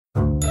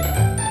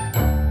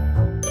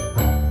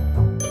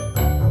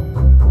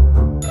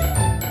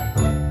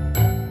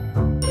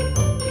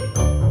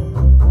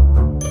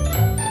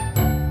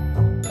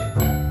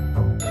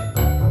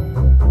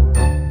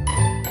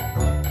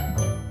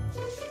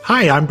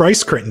Hi, I'm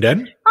Bryce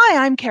Crittenden.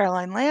 Hi, I'm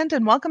Caroline Land,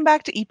 and welcome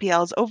back to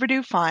EPL's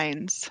Overdue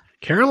Finds.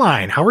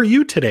 Caroline, how are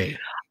you today?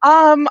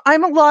 I'm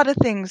a lot of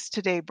things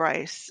today,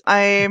 Bryce.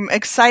 I'm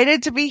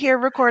excited to be here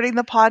recording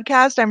the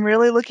podcast. I'm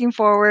really looking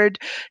forward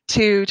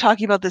to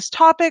talking about this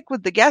topic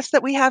with the guest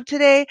that we have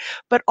today.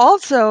 But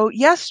also,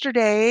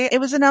 yesterday, it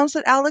was announced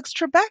that Alex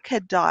Trebek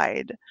had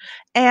died.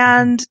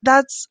 And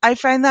I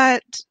find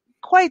that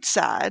quite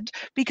sad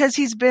because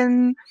he's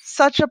been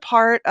such a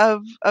part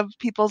of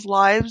people's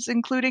lives,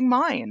 including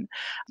mine.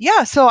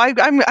 Yeah, so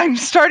I'm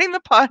starting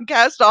the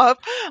podcast off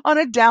on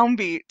a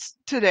downbeat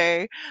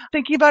today,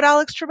 thinking about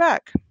Alex Trebek.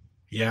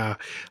 Yeah,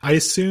 I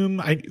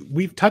assume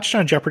we've touched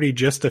on Jeopardy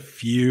just a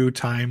few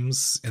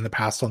times in the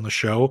past on the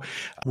show.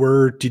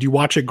 Did you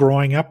watch it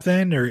growing up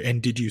then,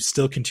 and did you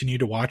still continue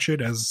to watch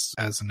it as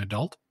an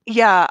adult?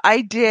 Yeah,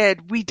 I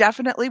did. We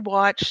definitely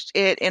watched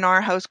it in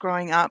our house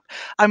growing up.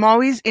 I'm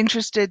always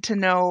interested to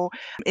know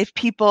if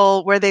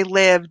people, where they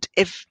lived,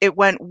 if it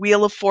went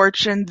Wheel of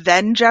Fortune,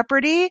 then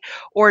Jeopardy,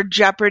 or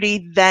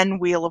Jeopardy, then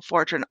Wheel of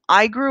Fortune.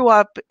 I grew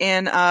up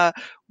in a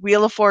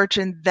Wheel of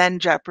Fortune, then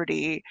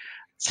Jeopardy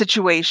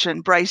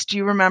situation. Bryce, do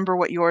you remember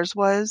what yours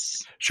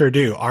was? Sure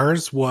do.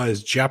 Ours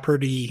was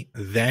Jeopardy,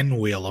 then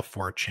Wheel of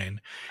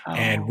Fortune.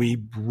 And we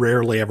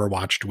rarely ever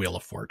watched Wheel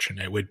of Fortune.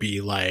 It would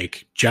be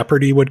like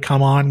Jeopardy would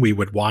come on. We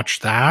would watch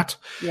that.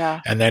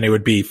 Yeah. And then it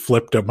would be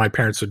flipped up. My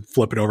parents would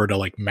flip it over to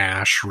like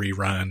MASH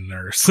rerun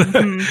or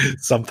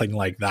something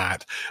like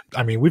that.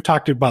 I mean, we've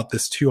talked about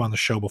this too on the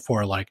show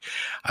before. Like,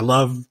 I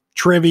love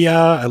trivia.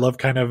 I love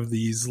kind of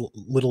these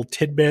little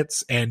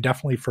tidbits, and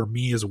definitely for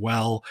me as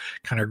well,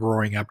 kind of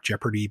growing up,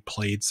 Jeopardy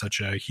played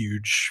such a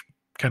huge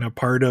kind of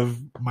part of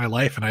my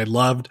life. And I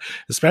loved,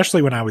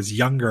 especially when I was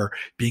younger,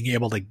 being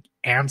able to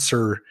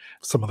answer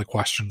some of the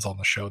questions on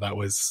the show. That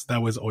was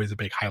always a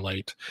big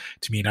highlight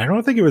to me. And I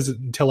don't think it was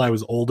until I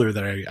was older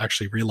that I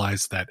actually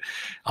realized that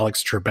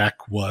Alex Trebek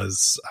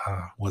was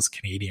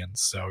Canadian.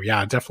 So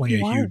yeah,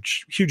 definitely a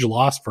huge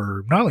loss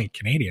for not only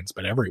Canadians,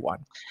 but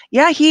everyone.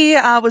 Yeah, he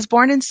was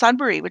born in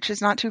Sudbury, which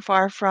is not too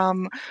far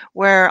from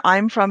where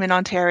I'm from in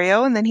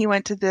Ontario. And then he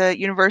went to the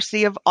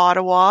University of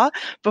Ottawa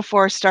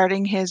before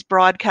starting his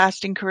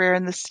broadcasting career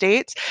in the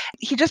States.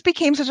 He just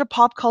became such a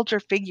pop culture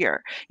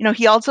figure. You know,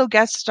 he also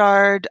guest starred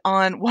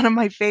on one of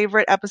my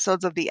favorite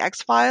episodes of The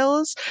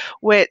X-Files,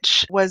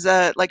 which was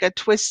a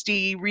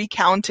twisty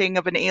recounting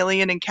of an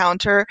alien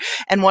encounter.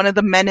 And one of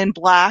the men in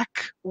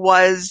black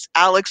was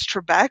Alex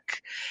Trebek.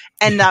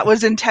 And that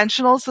was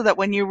intentional so that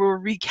when you were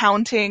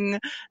recounting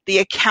the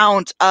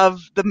account of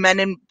the man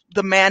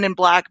in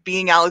black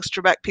being Alex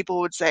Trebek,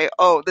 people would say,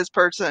 oh, this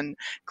person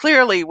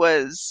clearly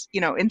was,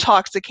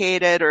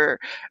 intoxicated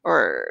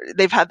or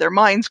they've had their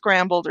mind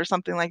scrambled or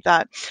something like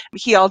that.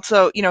 He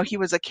also, he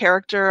was a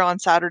character on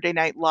Saturday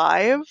Night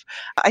Live.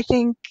 I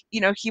think,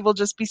 he will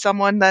just be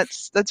someone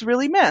that's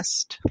really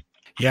missed.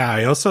 Yeah,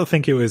 I also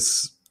think it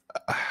was,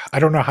 I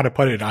don't know how to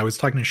put it. I was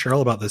talking to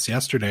Cheryl about this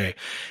yesterday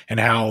and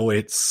how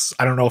I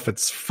don't know if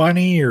it's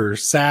funny or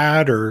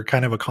sad or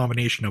kind of a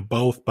combination of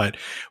both, but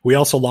we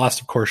also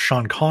lost, of course,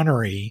 Sean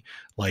Connery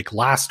like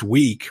last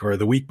week or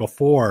the week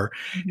before.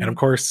 Mm-hmm. And of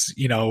course,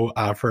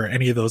 for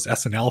any of those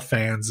SNL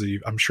fans,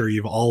 I'm sure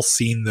you've all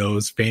seen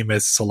those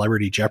famous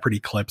Celebrity Jeopardy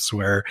clips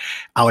where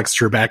Alex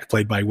Trebek,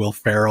 played by Will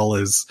Ferrell,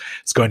 is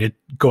going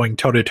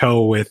toe to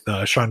toe with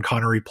Sean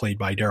Connery, played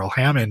by Daryl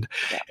Hammond.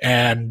 Yeah.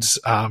 And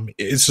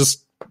it's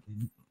just,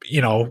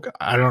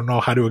 I don't know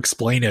how to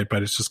explain it,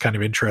 but it's just kind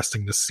of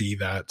interesting to see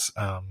that,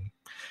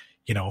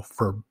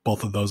 for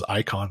both of those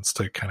icons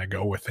to kind of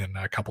go within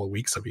a couple of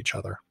weeks of each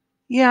other.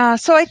 Yeah,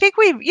 so I think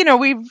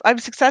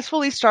I've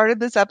successfully started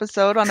this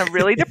episode on a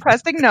really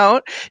depressing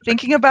note,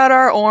 thinking about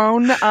our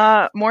own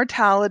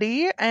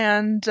mortality,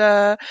 and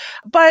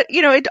but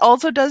it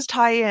also does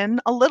tie in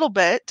a little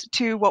bit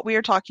to what we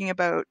are talking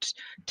about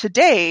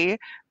today,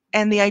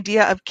 and the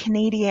idea of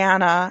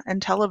Canadiana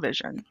and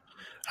television.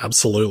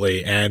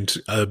 Absolutely. And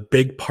a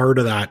big part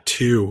of that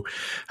too,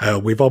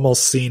 we've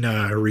almost seen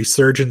a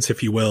resurgence,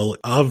 if you will,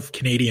 of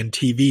Canadian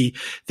TV,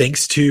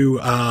 thanks to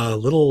a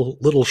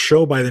little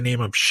show by the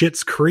name of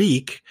Schitt's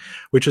Creek,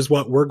 which is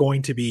what we're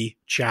going to be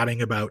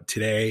chatting about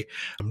today.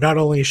 Not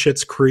only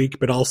Schitt's Creek,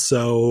 but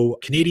also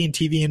Canadian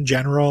TV in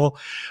general,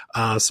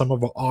 some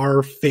of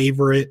our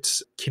favorite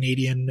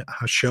Canadian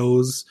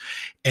shows,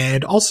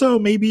 and also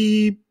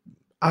maybe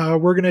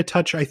we're going to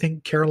touch, I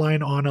think,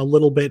 Caroline, on a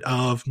little bit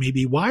of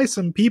maybe why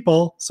some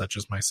people, such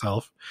as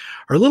myself,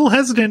 are a little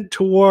hesitant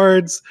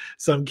towards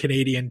some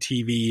Canadian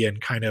TV and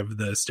kind of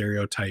the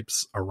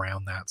stereotypes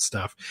around that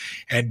stuff.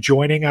 And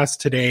joining us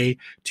today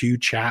to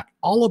chat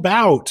all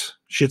about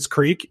Schitt's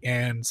Creek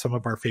and some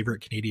of our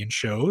favorite Canadian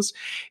shows,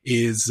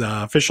 is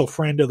official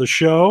friend of the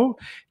show,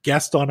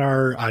 guest on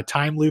our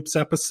Time Loops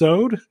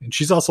episode. And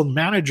she's also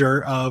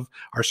manager of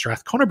our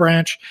Strathcona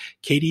branch,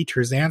 Katie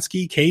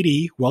Turzansky.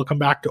 Katie, welcome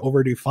back to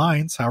Overdue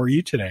Finds. How are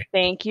you today?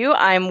 Thank you.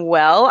 I'm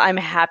well. I'm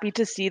happy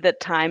to see that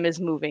time is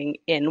moving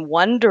in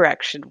one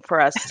direction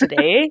for us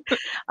today.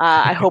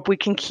 I hope we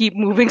can keep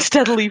moving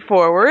steadily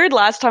forward.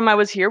 Last time I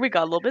was here, we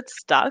got a little bit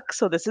stuck,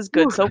 so this is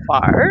good so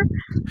far.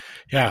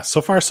 Yeah,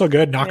 so far so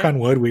good. Knock on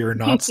wood, we were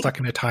not stuck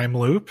in a time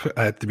loop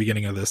at the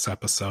beginning of this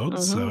episode.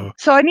 So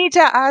I need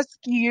to ask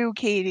you,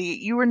 Katie,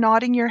 you were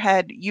nodding your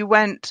head. You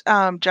went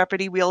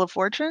Jeopardy Wheel of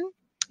Fortune?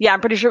 Yeah, I'm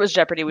pretty sure it was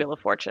Jeopardy Wheel of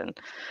Fortune.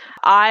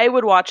 I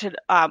would watch it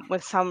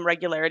with some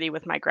regularity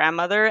with my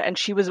grandmother, and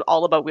she was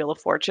all about Wheel of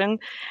Fortune.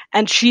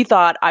 And she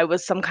thought I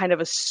was some kind of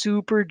a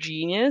super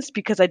genius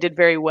because I did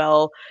very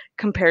well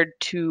compared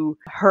to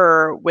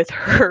her with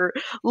her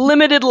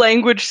limited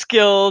language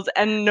skills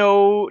and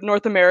no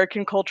North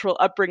American cultural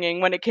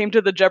upbringing. When it came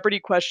to the Jeopardy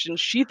questions,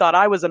 she thought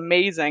I was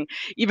amazing,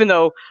 even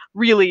though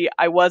really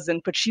I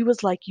wasn't. But she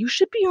was like, you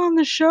should be on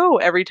the show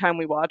every time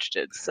we watched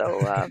it.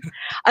 So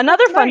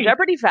another fun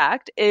Jeopardy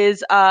fact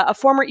is a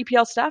former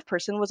EPL staff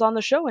person was on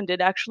the show and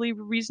did actually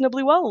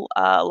reasonably well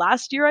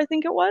last year, I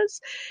think it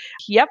was.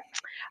 Yep.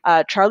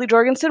 Charlie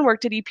Jorgensen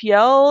worked at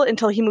EPL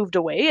until he moved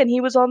away, and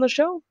he was on the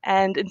show.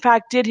 And in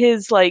fact, did his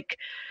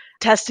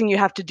testing you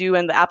have to do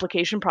in the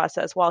application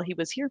process while he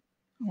was here.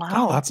 Wow.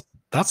 Oh,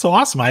 that's so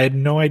awesome. I had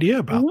no idea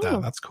about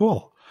that. That's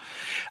cool.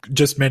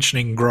 Just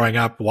mentioning growing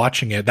up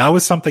watching it, that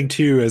was something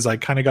too, as I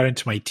kind of got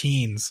into my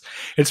teens.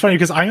 It's funny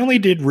because I only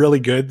did really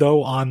good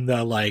though on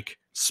the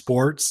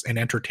sports and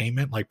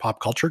entertainment, like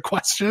pop culture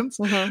questions.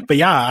 But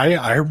yeah,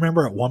 I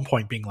remember at one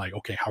point being like,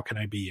 okay, how can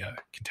I be a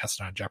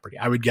contestant on Jeopardy?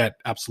 I would get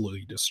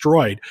absolutely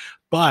destroyed,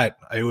 but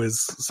it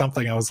was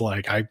something I was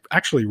like, I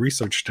actually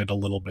researched it a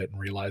little bit and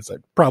realized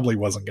it probably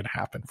wasn't going to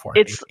happen for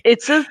me.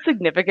 It's a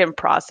significant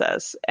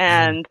process,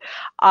 and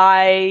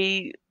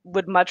I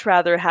would much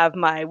rather have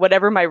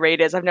whatever my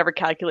rate is, I've never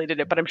calculated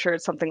it, but I'm sure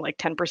it's something like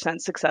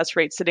 10% success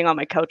rate sitting on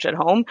my couch at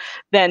home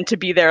than to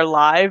be there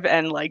live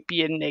and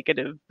be in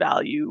negative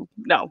value.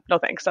 No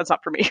thanks. That's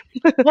not for me.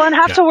 Well, and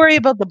have to worry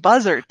about the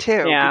buzzer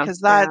too,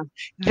 because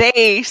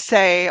they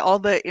say, all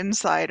the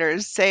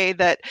insiders say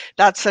that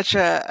that's such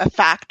a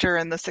factor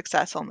in the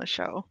success on the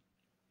show.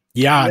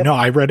 Yeah, no,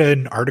 I read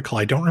an article.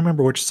 I don't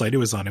remember which site it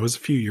was on. It was a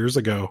few years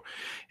ago.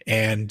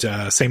 And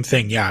same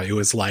thing. Yeah, it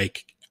was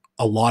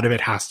a lot of it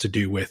has to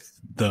do with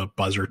the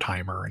buzzer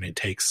timer, and it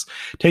takes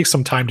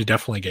some time to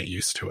definitely get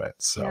used to it.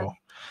 So a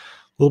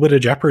little bit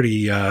of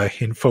Jeopardy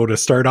info to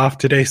start off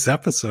today's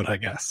episode, I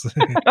guess.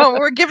 Oh,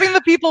 we're giving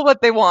the people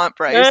what they want,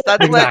 Bryce.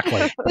 That's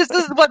exactly. This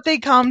is what they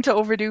come to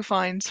Overdue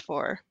Finds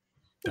for.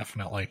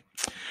 Definitely.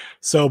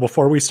 So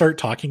before we start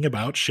talking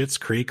about Schitt's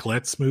Creek,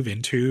 let's move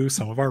into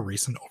some of our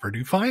recent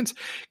Overdue finds.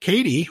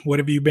 Katie, what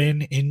have you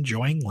been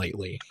enjoying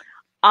lately?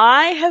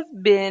 I have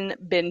been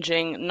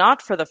binging,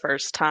 not for the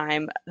first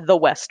time, The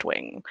West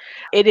Wing.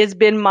 It has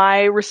been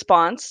my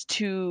response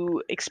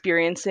to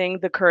experiencing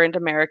the current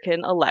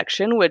American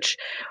election, which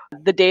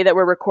the day that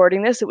we're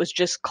recording this, it was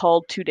just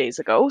called 2 days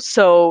ago.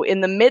 So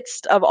in the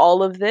midst of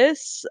all of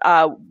this,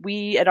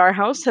 we at our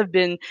house have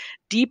been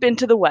deep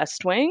into The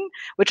West Wing,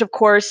 which of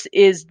course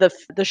is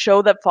the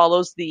show that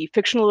follows the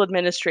fictional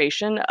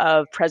administration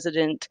of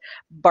President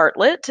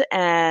Bartlett,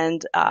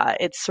 and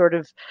it's sort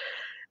of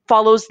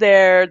follows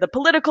the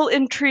political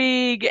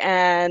intrigue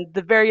and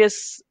the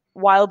various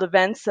wild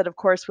events that of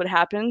course would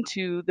happen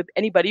to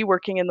anybody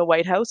working in the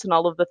White House and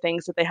all of the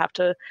things that they have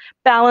to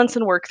balance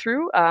and work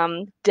through.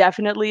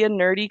 Definitely a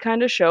nerdy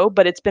kind of show,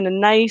 but it's a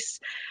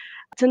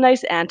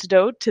nice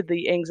antidote to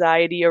the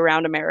anxiety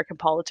around American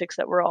politics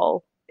that we're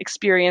all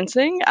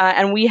experiencing.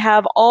 And we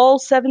have all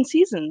 7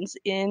 seasons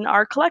in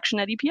our collection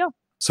at EPL.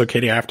 So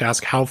Katie, I have to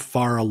ask, how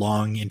far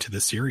along into the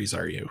series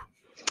are you?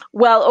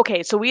 Well,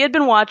 okay, so we had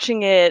been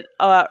watching it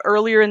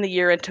earlier in the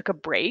year and took a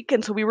break,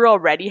 and so we were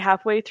already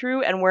halfway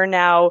through, and we're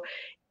now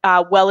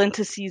well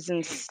into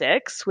season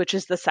 6, which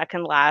is the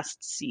second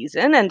last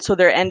season, and so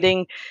they're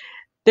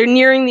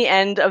nearing the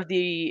end of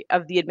the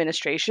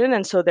administration,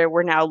 and so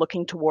we're now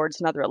looking towards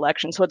another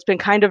election. So it's been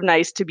kind of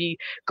nice to be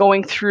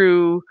going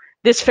through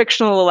this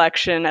fictional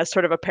election as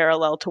sort of a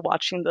parallel to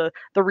watching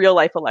the real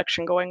life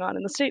election going on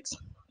in the States.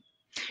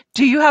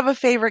 Do you have a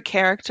favorite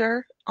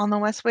character on The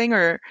West Wing,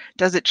 or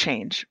does it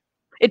change?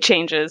 It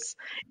changes.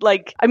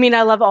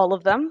 I love all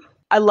of them.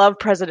 I love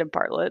President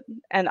Bartlett,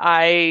 and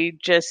I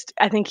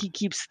think he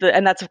keeps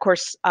and that's of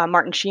course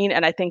Martin Sheen,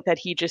 and I think that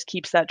he just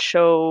keeps that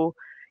show.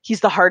 He's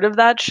the heart of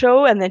that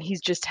show, and then he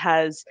just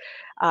has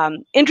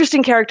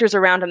interesting characters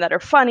around him that are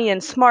funny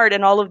and smart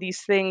and all of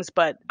these things,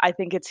 but I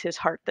think it's his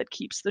heart that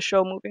keeps the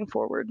show moving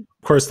forward.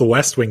 Of course, The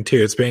West Wing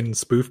too. It's been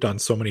spoofed on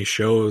so many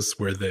shows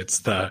where it's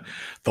the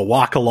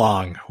walk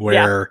along,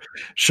 where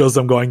shows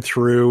them going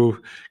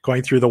through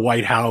the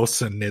White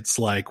House, and it's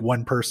like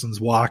one person's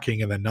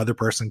walking and then another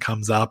person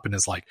comes up and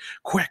is like,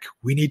 "Quick,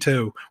 we need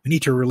to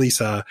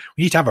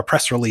have a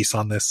press release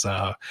on this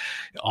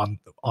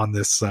on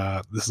this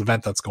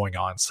event that's going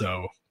on."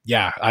 So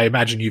yeah, I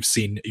imagine you've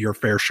seen your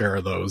fair share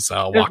of those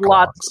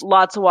walk-alongs.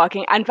 Lots of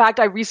walking. In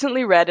fact, I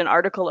recently read an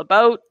article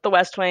about The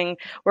West Wing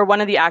where one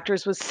of the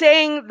actors was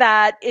saying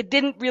that it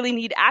didn't really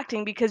need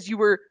acting because you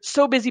were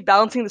so busy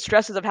balancing the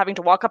stresses of having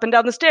to walk up and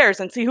down the stairs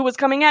and see who was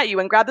coming at you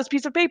and grab this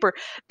piece of paper,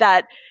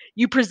 that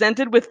you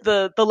presented with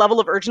the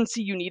level of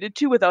urgency you needed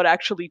to without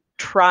actually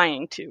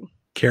trying to.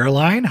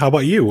 Caroline, how about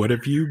you? What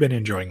have you been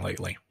enjoying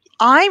lately?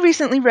 I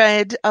recently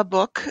read a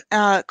book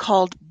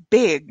called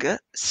Big,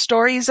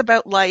 Stories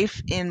About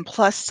Life in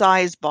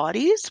Plus-Size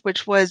Bodies,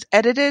 which was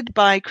edited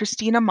by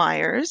Christina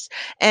Myers,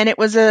 and it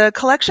was a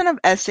collection of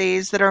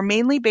essays that are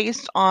mainly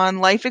based on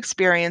life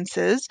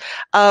experiences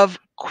of,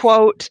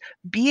 quote,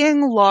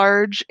 being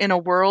large in a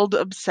world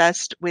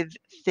obsessed with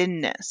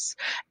thinness.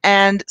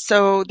 And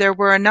so there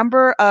were a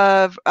number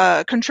of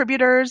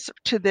contributors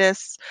to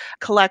this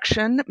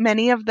collection,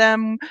 many of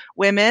them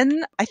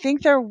women. I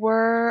think there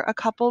were a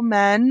couple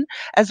men,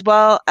 as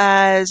well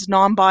as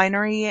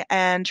non-binary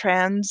and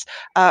trans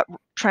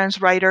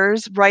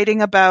writers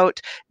writing about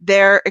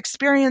their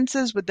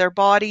experiences with their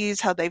bodies,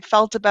 how they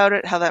felt about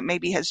it, how that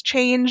maybe has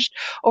changed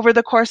over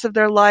the course of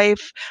their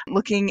life,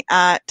 looking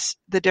at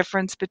the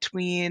difference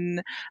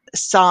between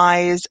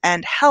size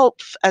and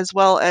health, as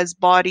well as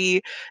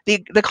body,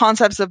 the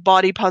concepts of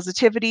body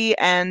positivity,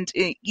 and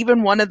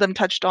even one of them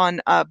touched on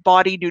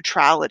body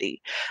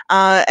neutrality.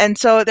 And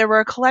so there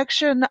were a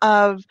collection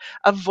of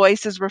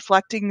voices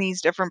reflecting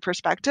these different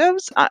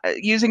perspectives.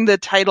 Using the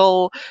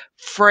title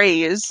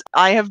phrase,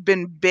 I have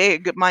been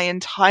big my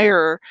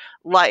entire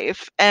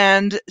life,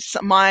 and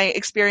my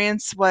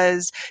experience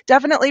was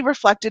definitely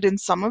reflected in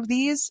some of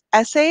these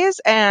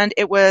essays, and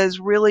it was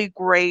really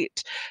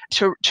great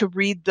to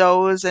read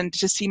those and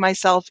to see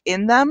myself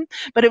in them.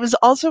 But it was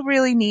also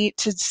really neat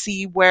to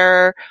see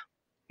where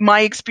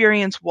my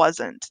experience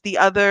wasn't, the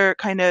other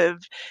kind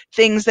of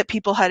things that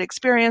people had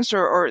experienced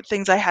or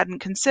things I hadn't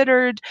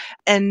considered,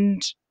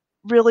 and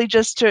really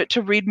just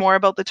to read more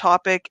about the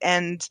topic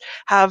and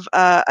have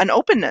an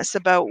openness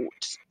about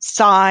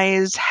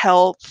size,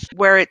 health,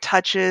 where it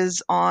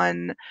touches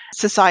on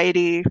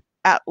society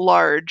at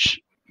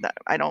large.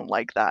 I don't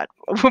like that,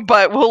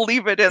 but we'll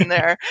leave it in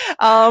there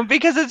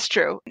because it's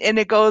true. And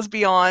it goes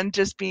beyond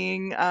just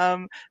being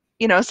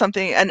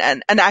something,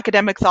 an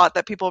academic thought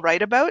that people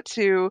write about,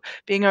 to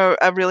being a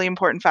really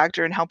important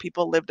factor in how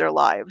people live their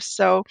lives.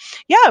 So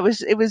yeah, it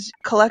was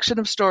a collection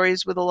of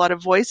stories with a lot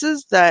of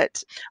voices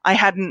that I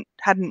hadn't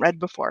read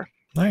before.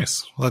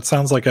 Nice. Well, it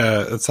sounds like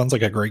a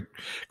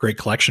great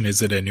collection.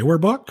 Is it a newer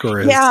book, or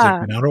has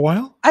it been out a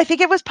while? I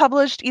think it was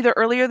published either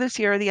earlier this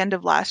year or the end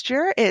of last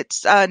year.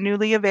 It's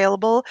newly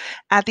available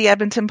at the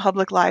Edmonton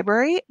Public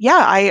Library.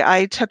 Yeah,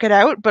 I took it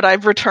out, but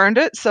I've returned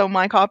it, so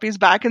my copy's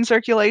back in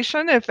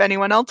circulation if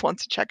anyone else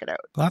wants to check it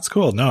out. That's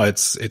cool. No,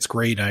 it's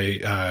great.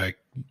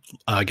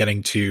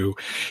 Getting to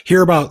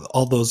hear about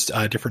all those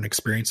different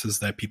experiences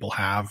that people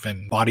have,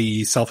 and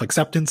body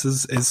self-acceptance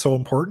is so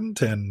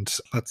important, and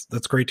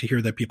that's great to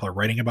hear that people are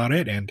writing about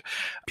it and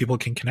people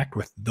can connect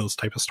with those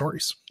type of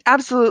stories.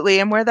 Absolutely.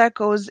 And where that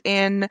goes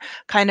in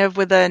kind of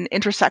with an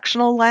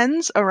intersectional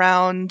lens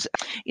around,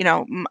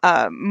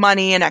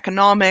 money and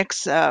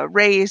economics,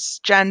 race,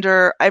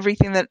 gender,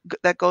 everything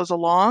that goes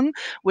along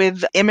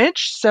with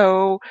image.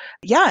 So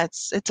yeah,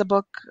 it's a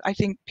book I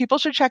think people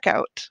should check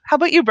out. How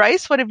about you,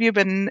 Bryce? What have you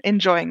been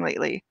enjoying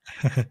lately?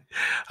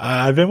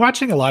 I've been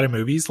watching a lot of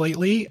movies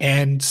lately,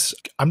 and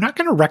I'm not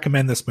going to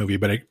recommend this movie,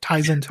 but it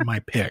ties into my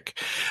pick.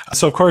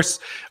 So of course,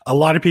 a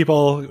lot of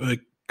people,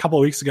 couple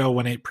of weeks ago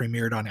when it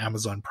premiered on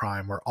Amazon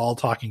Prime,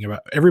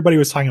 everybody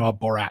was talking about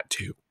Borat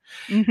 2.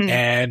 Mm-hmm.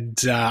 And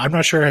I'm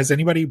not sure, has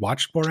anybody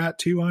watched Borat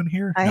 2 on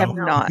here? I have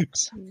not.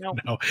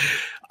 No.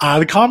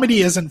 The comedy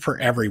isn't for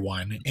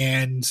everyone.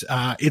 And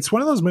it's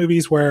one of those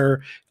movies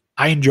where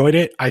I enjoyed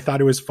it. I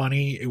thought it was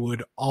funny.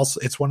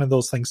 It's one of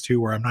those things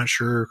too, where I'm not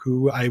sure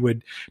who I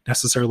would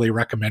necessarily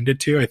recommend it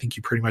to. I think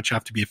you pretty much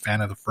have to be a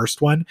fan of the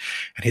first one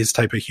and his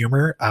type of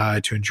humor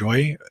to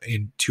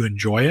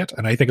enjoy it.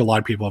 And I think a lot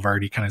of people have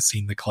already kind of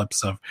seen the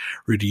clips of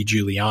Rudy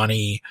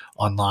Giuliani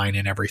online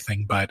and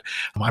everything. But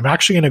I'm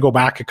actually going to go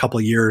back a couple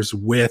of years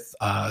with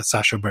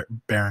Sacha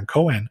Baron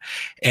Cohen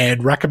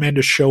and recommend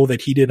a show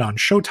that he did on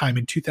Showtime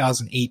in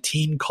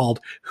 2018 called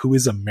Who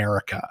is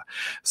America?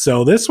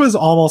 So this was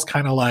almost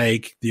kind of like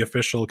the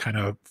official kind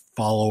of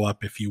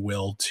follow-up, if you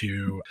will,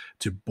 to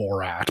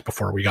Borat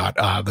before we got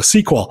the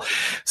sequel.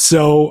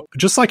 So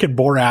just like in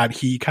Borat,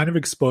 he kind of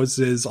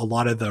exposes a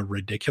lot of the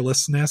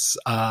ridiculousness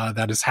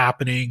that is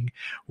happening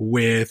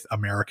with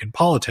American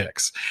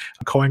politics.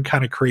 Cohen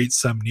kind of creates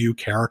some new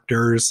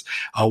characters.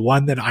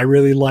 One that I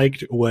really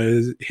liked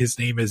was, his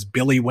name is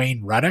Billy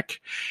Wayne Ruddock.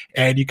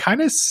 And you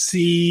kind of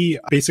see,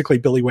 basically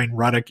Billy Wayne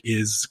Ruddock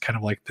is kind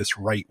of like this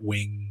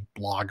right-wing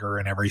blogger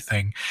and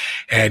everything.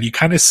 And you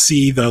kind of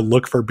see the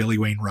look for Billy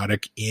Wayne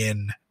Ruddock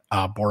in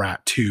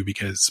Borat 2,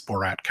 because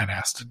Borat kind of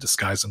has to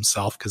disguise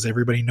himself because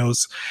everybody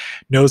knows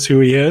who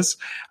he is.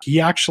 He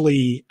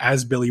actually,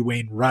 as Billy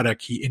Wayne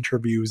Ruddock, he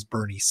interviews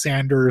Bernie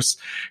Sanders,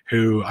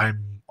 who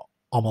I'm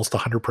almost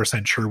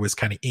 100% sure was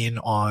kind of in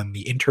on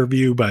the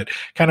interview, but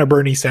kind of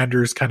Bernie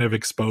Sanders kind of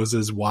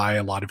exposes why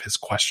a lot of his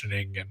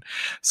questioning and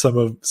some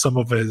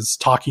of his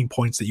talking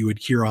points that you would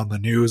hear on the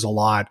news a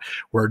lot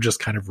were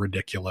just kind of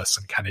ridiculous,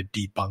 and kind of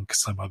debunk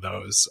some of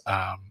those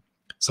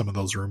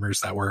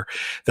rumors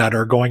that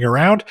are going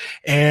around.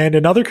 And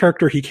another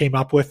character he came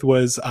up with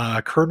was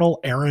Colonel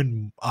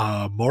Aaron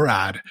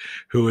Morad,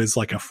 who is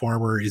like a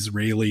former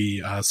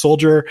Israeli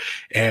soldier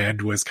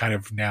and was kind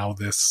of now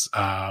this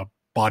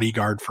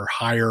bodyguard for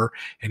hire.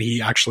 And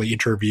he actually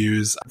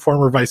interviews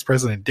former Vice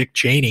President Dick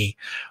Cheney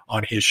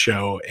on his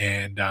show,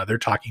 and they're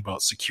talking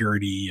about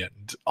security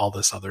and all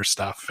this other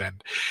stuff.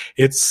 And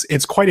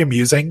it's quite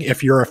amusing.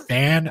 If you're a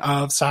fan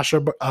of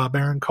Sacha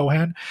Baron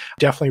Cohen,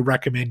 definitely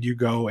recommend you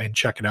go and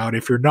check it out.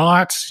 If you're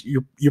not,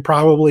 you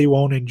probably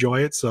won't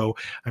enjoy it. So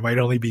I might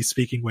only be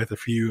speaking with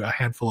a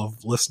handful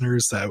of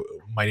listeners that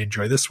might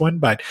enjoy this one,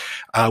 but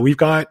we've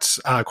got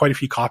quite a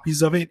few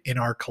copies of it in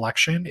our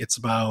collection. It's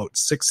about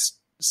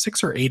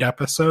six or eight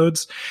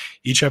episodes.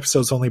 Each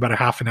episode is only about a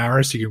half an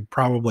hour, so you can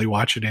probably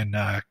watch it in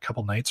a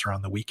couple nights or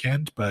on the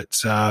weekend.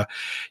 But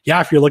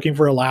yeah, if you're looking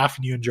for a laugh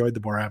and you enjoyed the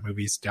Borat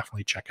movies,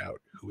 definitely check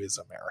out Who is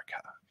America.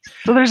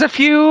 So there's a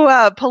few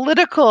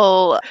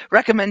political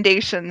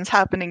recommendations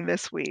happening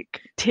this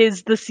week.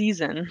 'Tis the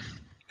season.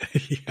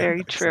 Yeah,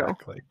 very true.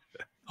 Exactly.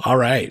 All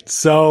right,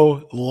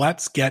 so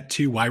let's get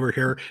to why we're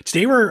here.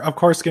 Today we're, of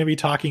course, going to be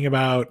talking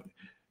about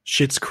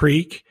Schitt's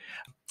Creek.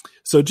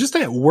 So just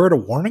a word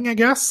of warning, I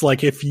guess,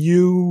 like if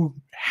you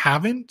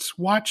haven't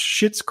watched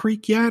Schitt's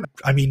Creek yet,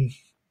 I mean,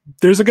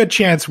 there's a good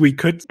chance we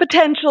could...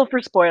 Potential for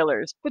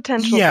spoilers.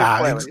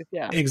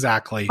 Yeah.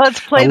 Exactly.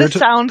 Let's play the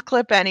sound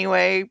clip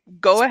anyway.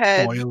 Go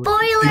ahead.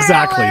 Spoiler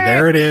exactly. Alert.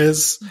 There it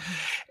is.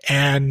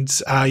 And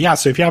yeah,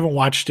 so if you haven't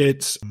watched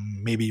it,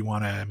 maybe you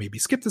want to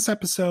skip this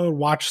episode,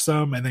 watch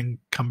some, and then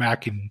come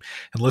back and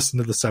listen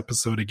to this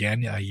episode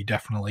again. You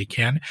definitely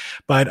can.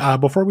 But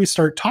before we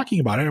start talking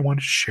about it, I want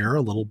to share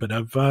a little bit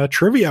of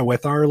trivia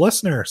with our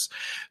listeners.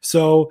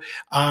 So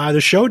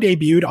the show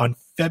debuted on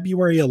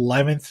February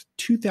 11th,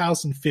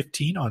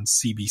 2015 on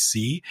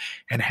CBC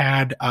and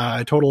had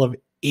a total of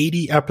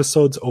 80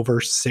 episodes over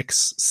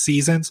 6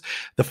 seasons.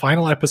 The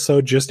final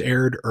episode just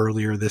aired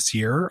earlier this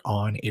year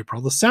on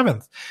April the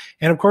 7th.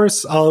 And of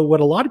course,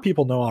 what a lot of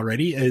people know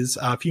already is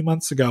a few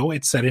months ago,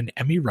 it set an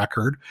Emmy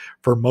record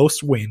for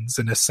most wins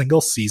in a single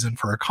season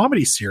for a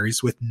comedy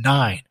series with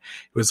 9. It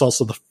was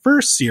also the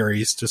first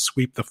series to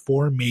sweep the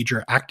 4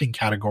 major acting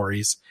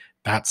categories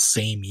that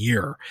same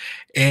year.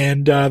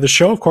 And the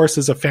show, of course,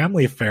 is a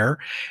family affair,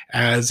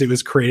 as it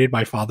was created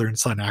by father and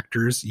son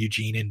actors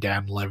Eugene and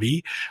Dan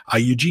Levy.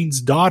 Eugene's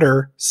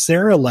daughter,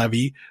 Sarah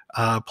Levy,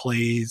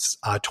 plays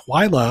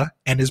Twyla,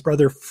 and his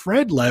brother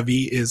Fred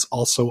Levy is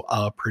also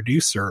a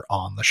producer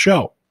on the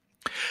show.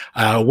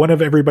 One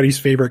of everybody's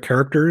favorite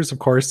characters, of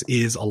course,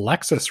 is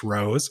Alexis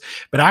Rose,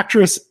 but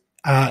actress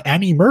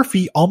Annie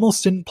Murphy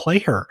almost didn't play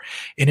her.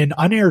 In an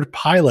unaired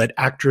pilot,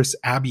 actress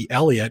Abby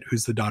Elliott,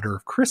 who's the daughter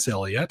of Chris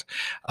Elliott,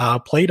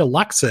 played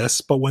Alexis,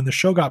 but when the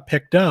show got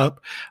picked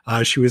up,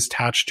 she was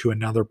attached to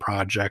another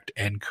project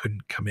and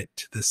couldn't commit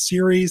to the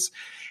series.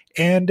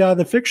 And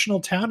the fictional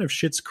town of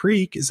Schitt's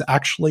Creek is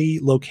actually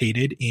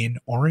located in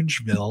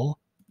Orangeville,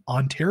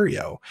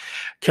 Ontario.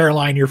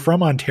 Caroline, you're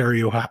from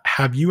Ontario.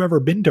 Have you ever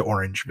been to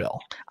Orangeville?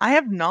 I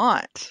have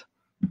not.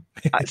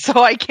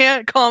 So I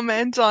can't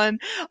comment on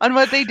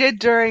what they did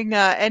during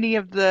any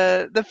of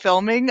the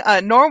filming,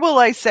 nor will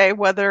I say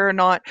whether or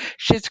not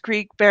Schitt's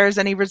Creek bears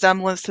any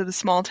resemblance to the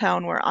small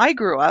town where I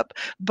grew up.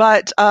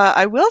 But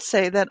I will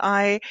say that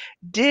I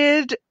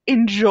did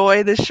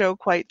enjoy the show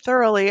quite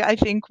thoroughly. I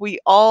think we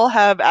all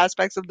have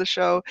aspects of the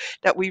show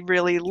that we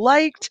really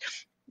liked.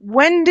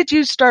 When did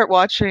you start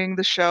watching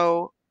the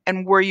show,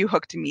 and were you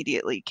hooked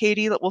immediately?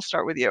 Katie, we'll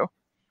start with you.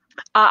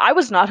 I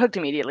was not hooked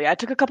immediately. I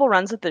took a couple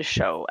runs at this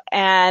show,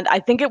 and I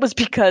think it was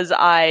because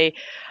I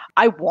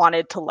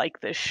wanted to like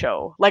this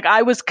show. Like,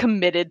 I was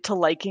committed to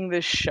liking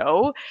this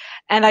show,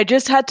 and I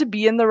just had to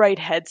be in the right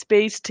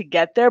headspace to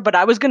get there. But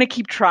I was going to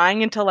keep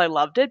trying until I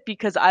loved it,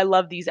 because I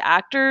love these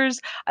actors.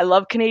 I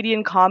love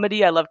Canadian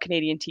comedy. I love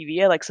Canadian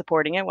TV. I like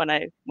supporting it when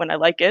I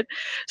like it.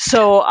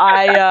 So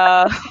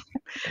I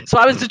So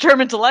I was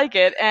determined to like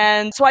it.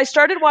 And so I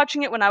started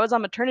watching it when I was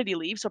on maternity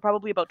leave, so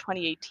probably about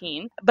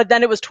 2018. But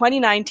then it was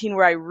 2019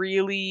 where I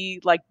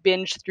really like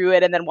binged through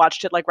it and then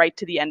watched it like right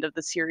to the end of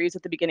the series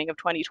at the beginning of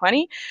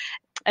 2020.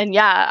 And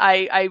yeah,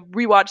 I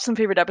rewatched some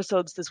favorite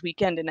episodes this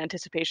weekend in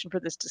anticipation for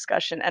this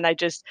discussion. And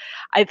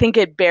I think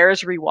it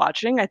bears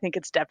rewatching. I think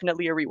it's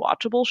definitely a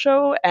rewatchable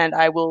show, and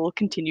I will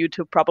continue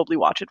to probably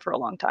watch it for a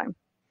long time.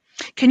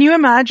 Can you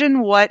imagine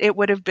what it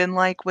would have been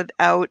like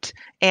without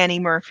Annie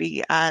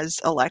Murphy as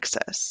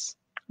Alexis?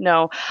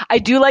 No, I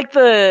do like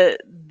the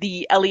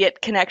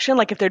Elliot connection.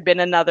 Like if there'd been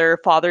another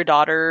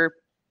father-daughter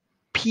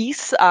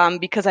piece,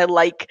 because I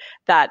like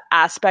that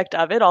aspect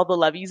of it, all the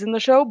levies in the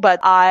show. But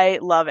I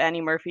love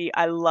Annie Murphy.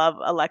 I love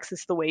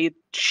Alexis, the way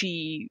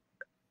she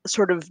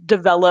sort of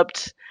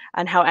developed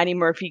and how Annie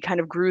Murphy kind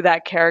of grew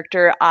that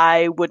character.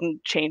 I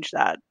wouldn't change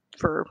that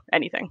for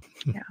anything.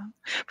 Yeah.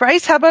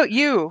 Bryce, how about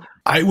you?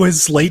 I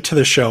was late to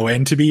the show,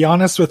 and to be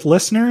honest with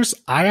listeners,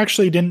 I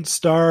actually didn't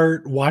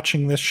start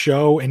watching this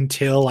show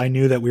until I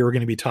knew that we were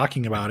going to be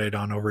talking about it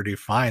on Overdue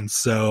Finds.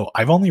 So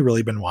I've only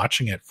really been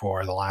watching it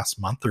for the last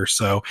month or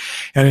so.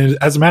 And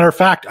as a matter of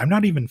fact, I'm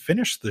not even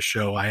finished the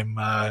show. I'm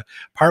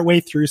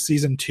partway through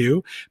season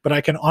 2, but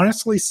I can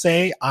honestly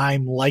say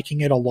I'm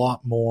liking it a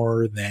lot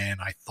more than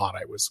I thought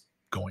I was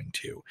going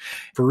to.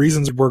 For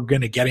reasons we're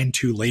going to get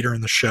into later in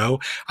the show,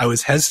 I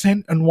was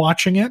hesitant in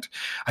watching it.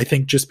 I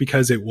think just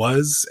because it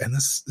was, and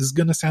this is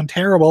going to sound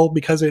terrible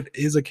because it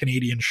is a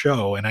Canadian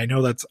show, and I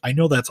know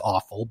that's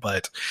awful,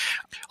 but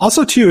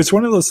also too, it's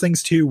one of those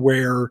things too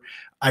where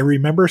I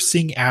remember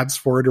seeing ads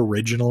for it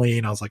originally,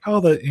 and I was like, oh,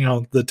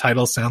 the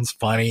title sounds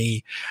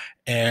funny.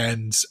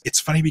 And it's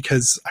funny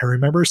because I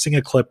remember seeing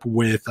a clip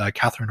with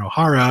Catherine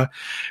O'Hara,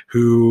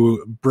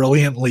 who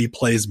brilliantly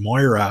plays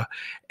Moira,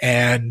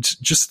 and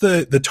just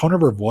the tone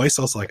of her voice,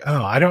 I was like,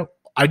 oh, I don't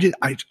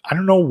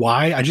know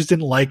why. I just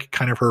didn't like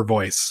kind of her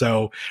voice.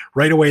 So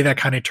right away, that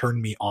kind of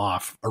turned me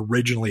off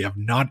originally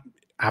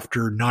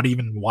after not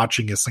even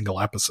watching a single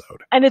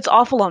episode. And it's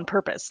awful on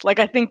purpose. Like,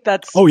 I think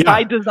that's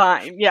by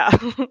design. Yeah.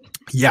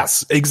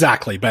 Yes,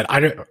 exactly. But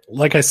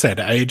like I said,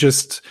 I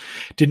just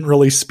didn't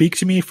really speak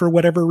to me for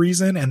whatever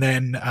reason. And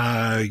then,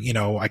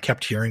 I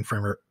kept hearing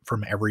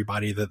from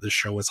everybody that the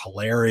show was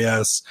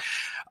hilarious.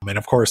 And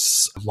of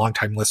course,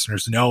 longtime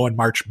listeners know in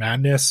March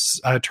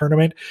Madness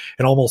tournament,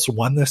 it almost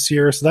won this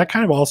year. So that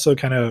kind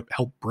of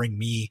helped bring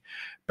me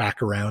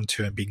back around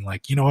to it, being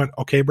like, you know what?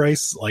 Okay,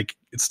 Bryce, like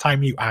it's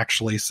time you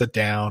actually sit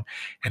down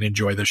and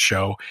enjoy the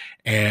show,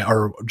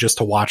 or just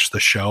to watch the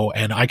show.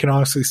 And I can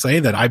honestly say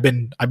that I've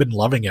been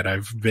loving it.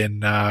 I've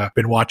been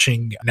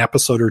watching an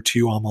episode or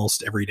two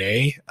almost every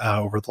day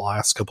over the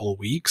last couple of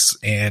weeks,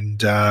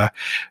 and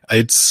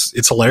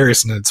it's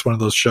hilarious. And it's one of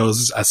those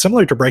shows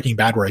similar to Breaking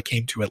Bad, where I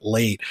came to it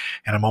late,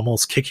 and I'm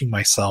almost kicking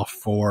myself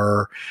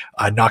for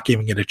not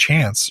giving it a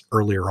chance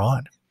earlier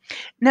on.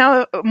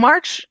 Now,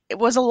 March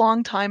was a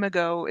long time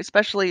ago,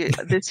 especially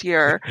this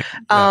year.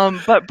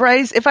 But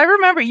Bryce, if I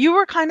remember, you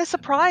were kind of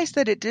surprised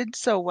that it did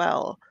so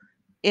well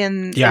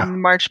in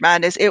March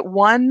Madness. It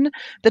won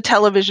the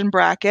television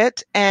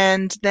bracket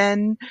and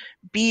then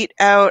beat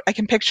out, I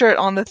can picture it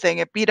on the thing,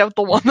 it beat out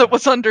the one that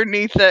was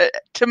underneath it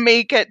to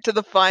make it to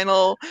the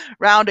final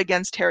round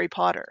against Harry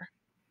Potter.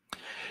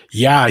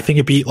 Yeah, I think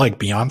it beat like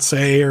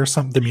Beyonce or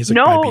something, the music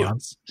by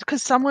Beyonce.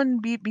 Because someone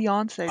beat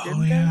Beyonce,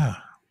 didn't they? Yeah.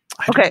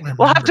 Okay,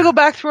 we'll have to go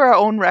back through our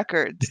own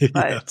records. But,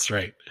 yeah, that's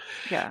right.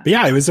 Yeah, but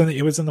yeah, it was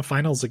in the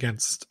finals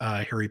against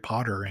Harry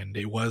Potter, and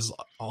it was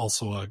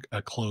also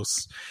a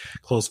close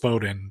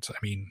vote. And I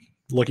mean,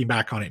 looking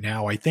back on it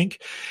now, I think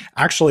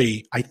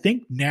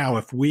now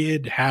if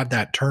we had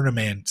that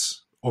tournament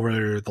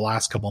over the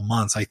last couple of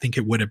months, I think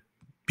it would have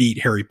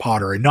beat Harry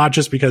Potter, and not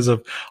just because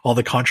of all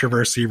the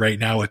controversy right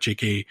now with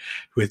JK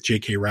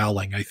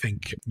Rowling. I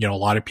think, a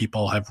lot of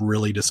people have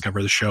really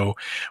discovered the show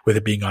with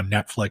it being on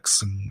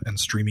Netflix and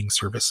streaming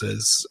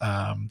services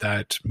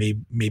that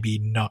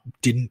maybe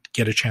didn't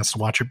get a chance to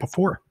watch it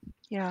before.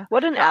 Yeah.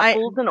 What an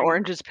apples and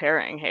oranges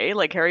pairing, hey?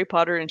 Like Harry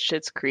Potter and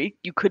Schitt's Creek.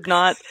 You could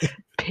not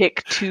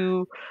pick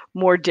two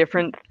more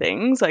different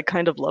things. I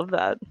kind of love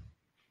that.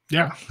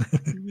 Yeah.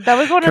 That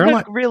was one of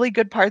the really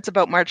good parts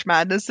about March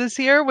Madness this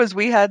year, was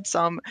we had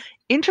some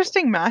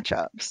interesting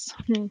matchups.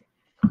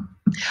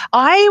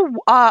 I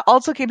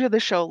also came to the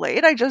show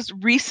late. I just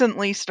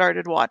recently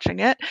started watching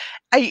it.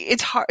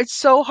 It's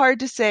so hard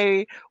to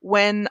say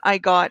when I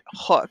got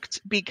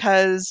hooked,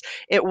 because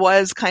it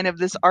was kind of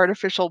this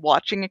artificial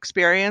watching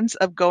experience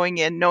of going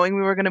in, knowing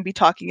we were going to be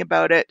talking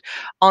about it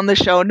on the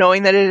show,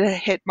 knowing that it had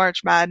hit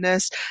March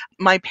Madness.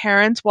 My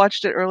parents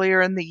watched it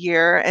earlier in the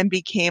year and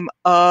became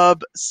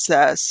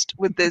obsessed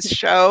with this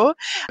show.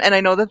 And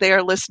I know that they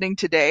are listening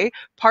today,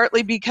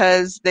 partly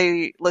because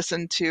they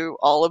listened to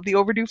all of the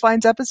Overdue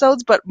Finds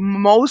episodes, but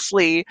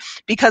mostly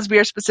because we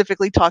are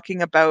specifically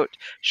talking about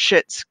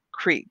Schitt's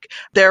Creek.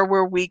 There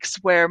were weeks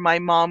where my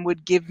mom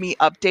would give me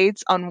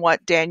updates on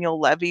what Daniel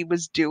Levy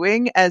was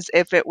doing as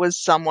if it was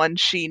someone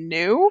she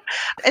knew.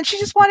 And she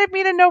just wanted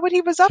me to know what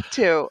he was up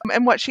to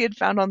and what she had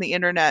found on the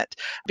internet,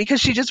 because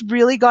she just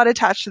really got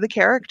attached to the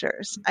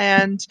characters.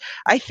 And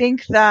I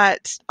think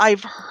that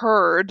I've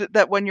heard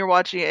that when you're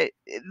watching it,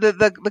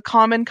 the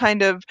common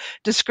kind of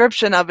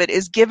description of it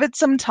is give it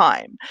some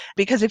time,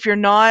 because if you're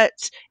not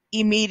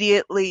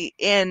immediately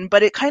in,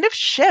 but it kind of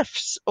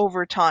shifts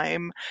over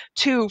time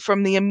too,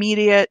 from the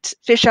immediate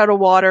fish out of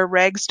water,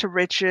 rags to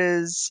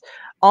riches.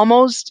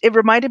 Almost, it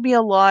reminded me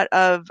a lot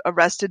of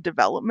Arrested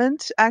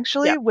Development,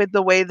 actually, with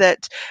the way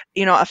that,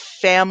 a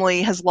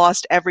family has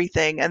lost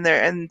everything and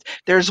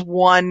there's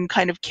one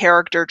kind of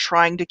character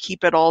trying to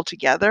keep it all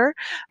together.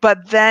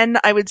 But then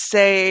I would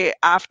say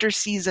after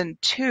season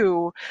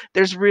 2,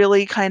 there's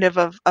really kind of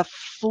a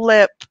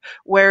flip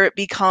where it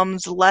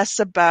becomes less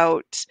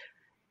about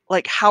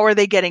like, how are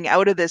they getting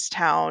out of this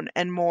town,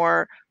 and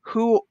more,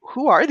 who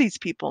are these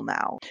people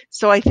now?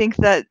 So I think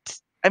that,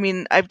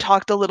 I've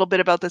talked a little bit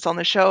about this on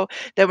the show,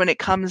 that when it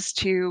comes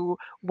to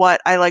what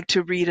I like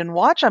to read and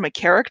watch, I'm a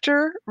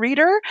character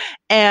reader,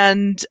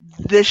 and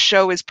this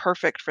show is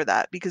perfect for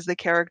that because the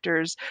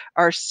characters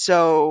are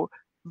so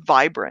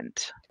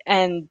vibrant.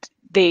 And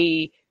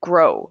they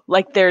grow.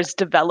 Like, there's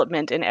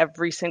development in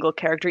every single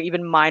character,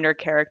 even minor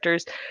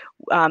characters.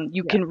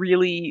 You can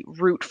really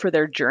root for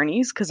their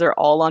journeys because they're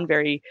all on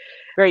very,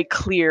 very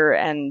clear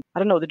and, I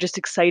don't know, they're just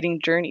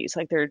exciting journeys.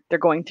 Like, they're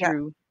going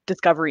through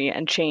discovery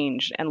and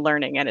change and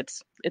learning, and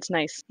it's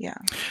nice. Yeah.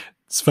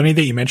 It's funny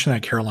that you mentioned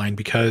that, Caroline,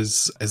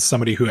 because as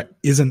somebody who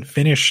isn't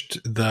finished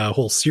the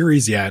whole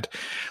series yet,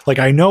 like,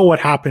 I know what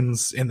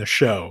happens in the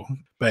show,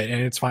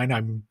 and it's fine.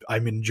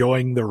 I'm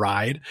enjoying the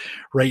ride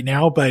right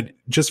now, but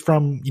just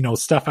from,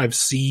 stuff I've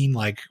seen,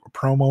 like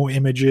promo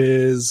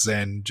images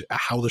and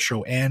how the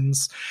show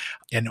ends,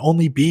 and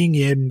only being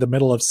in the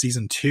middle of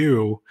season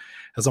 2,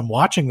 as I'm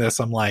watching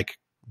this, I'm like,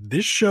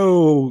 this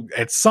show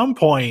at some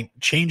point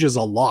changes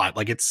a lot.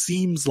 Like, it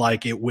seems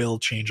like it will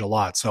change a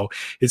lot. So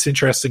it's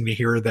interesting to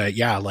hear that,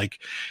 like,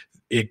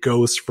 it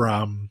goes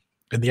from,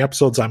 in the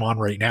episodes I'm on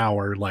right now,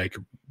 are like,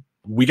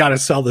 we got to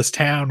sell this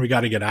town, we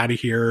got to get out of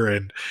here.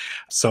 And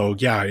so,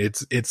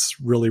 it's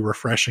really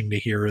refreshing to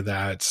hear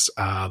that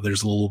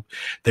there's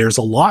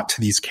a lot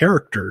to these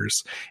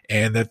characters,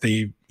 and that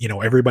they,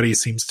 everybody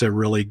seems to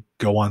really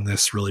go on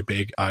this really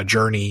big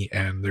journey,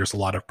 and there's a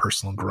lot of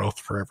personal growth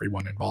for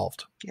everyone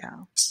involved. Yeah.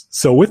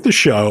 So with the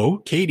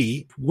show,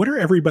 Katie, what are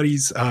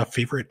everybody's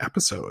favorite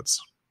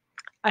episodes?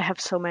 I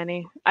have so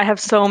many.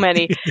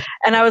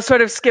 And I was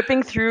sort of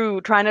skipping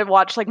through trying to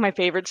watch like my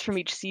favorites from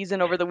each season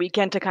over the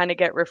weekend to kind of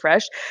get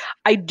refreshed.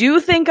 I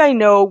do think I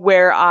know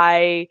where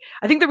I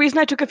think the reason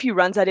I took a few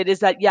runs at it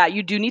is that,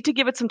 you do need to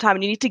give it some time,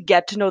 and you need to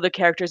get to know the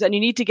characters, and you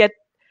need to get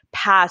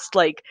past,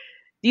 like,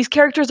 these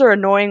characters are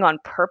annoying on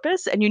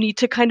purpose, and you need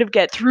to kind of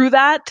get through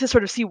that to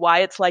sort of see why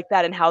it's like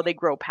that and how they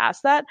grow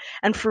past that.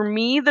 And for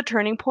me, the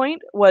turning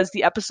point was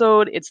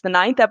it's the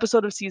 9th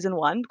episode of season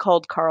 1,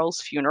 called Carl's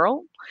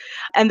Funeral.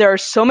 And there are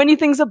so many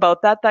things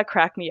about that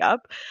crack me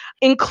up,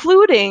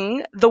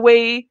 including the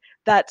way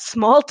that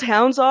small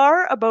towns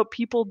are about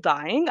people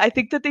dying. I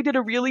think that they did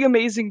a really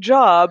amazing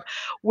job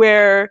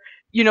where,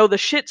 the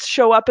Schitts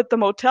show up at the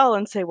motel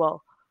and say,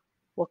 well,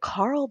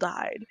 Carl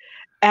died.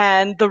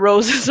 And the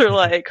Roses are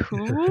like,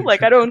 who?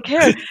 Like, I don't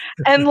care.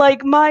 And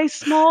like, my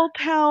small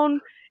town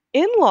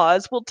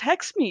in-laws will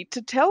text me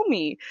to tell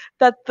me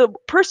that the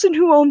person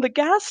who owned the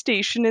gas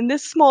station in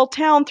this small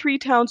town 3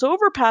 towns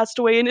over passed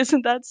away, and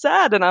isn't that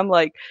sad? And I'm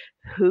like,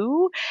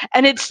 who?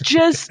 And it's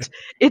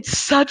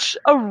such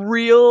a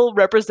real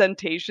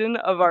representation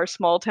of our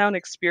small town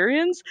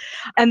experience.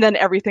 And then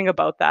everything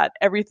about that,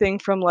 everything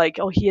from like,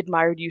 oh, he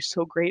admired you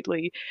so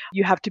greatly,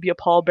 you have to be a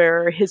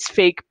pallbearer, his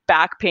fake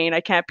back pain,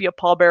 I can't be a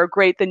pallbearer,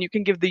 great, then you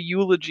can give the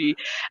eulogy,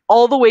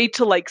 all the way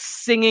to like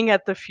singing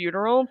at the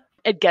funeral.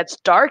 It gets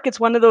dark. It's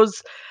one of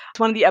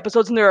the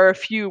episodes, and there are a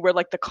few where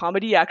like the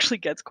comedy actually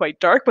gets quite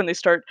dark when they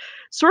start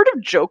sort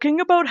of joking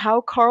about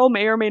how Carl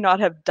may or may not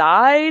have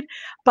died,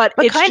 but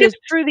it's kind just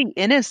of through the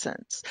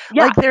innocence.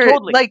 Yeah, like they're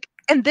totally. like,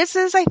 and this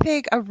is, I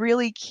think, a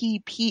really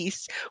key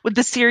piece with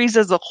the series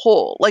as a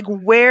whole, like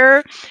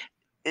where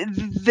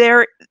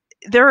there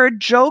are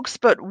jokes,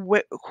 but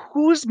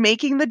who's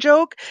making the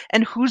joke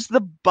and who's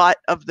the butt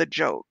of the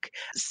joke.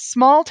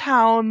 Small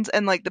towns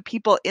and like the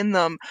people in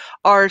them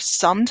are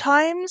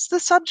sometimes the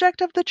subject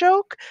of the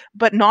joke,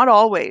 but not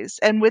always.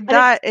 And with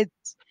that,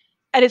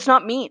 it's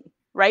not mean,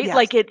 right? Yes.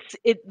 Like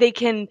they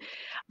can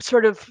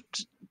sort of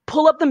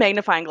pull up the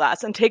magnifying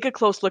glass and take a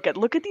close look at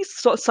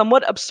these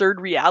somewhat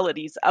absurd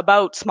realities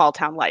about small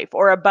town life,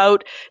 or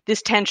about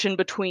this tension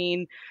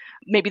between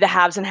maybe the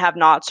haves and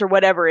have-nots or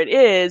whatever it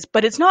is,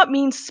 but it's not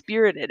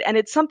mean-spirited. And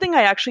it's something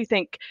I actually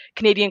think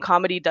Canadian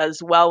comedy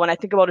does well when I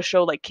think about a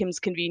show like Kim's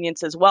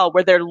Convenience as well,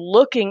 where they're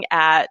looking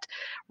at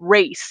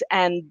race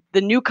and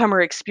the newcomer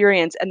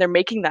experience and they're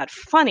making that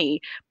funny,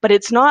 but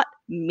it's not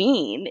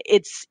mean.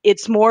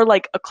 It's more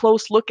like a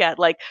close look at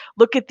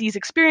these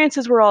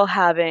experiences we're all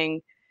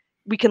having.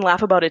 we can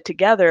laugh about it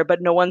together,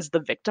 but no one's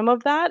the victim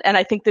of that. And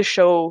I think this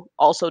show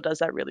also does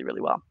that really,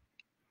 really well.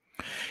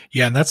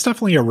 Yeah, and that's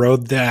definitely a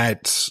road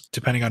that,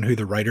 depending on who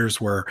the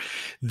writers were,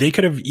 they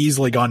could have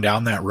easily gone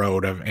down that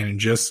road and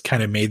just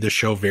kind of made the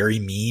show very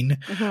mean,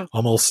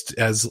 almost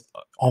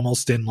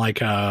in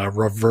like a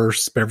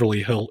reverse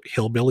Beverly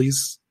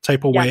Hillbillies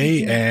type of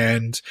way.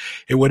 And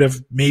it would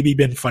have maybe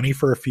been funny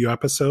for a few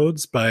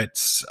episodes,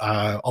 but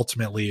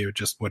ultimately it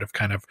just would have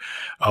kind of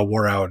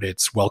wore out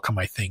its welcome,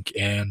 I think.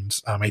 And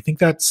I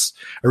think I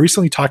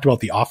recently talked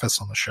about The Office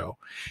on the show,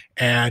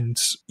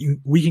 and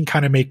we can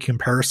kind of make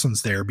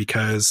comparisons there,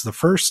 because the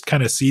first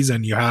kind of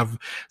season you have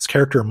this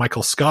character,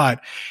 Michael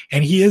Scott,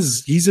 and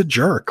he's a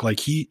jerk. Like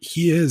he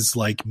is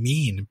like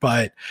mean,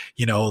 but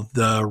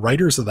the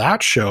writers of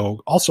that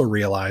show also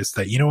realized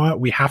that, what,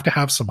 we have to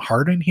have some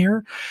heart in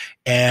here.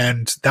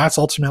 And that's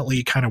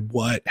ultimately kind of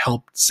what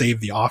helped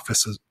save The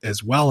Office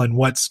as well, and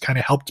what's kind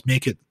of helped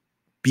make it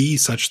be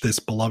such this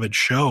beloved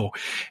show.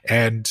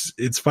 And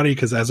it's funny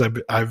because as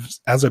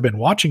I've been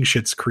watching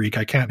Schitt's Creek,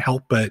 I can't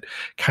help but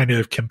kind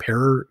of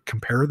compare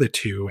the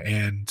two.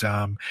 And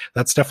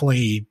that's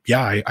definitely,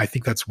 I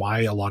think that's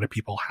why a lot of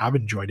people have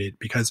enjoyed it,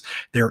 because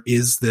there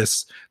is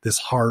this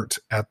heart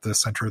at the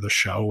center of the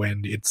show,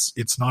 and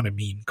it's not a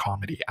mean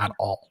comedy at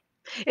all.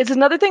 It's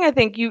another thing. I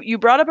think you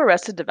brought up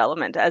Arrested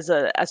Development as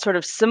a sort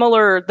of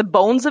similar, the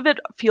bones of it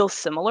feel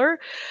similar,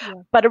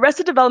 but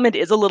Arrested Development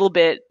is a little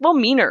bit,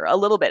 meaner a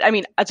little bit. I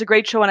mean, it's a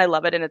great show and I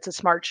love it, and it's a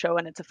smart show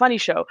and it's a funny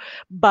show,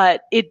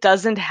 but it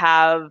doesn't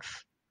have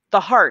the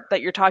heart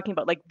that you're talking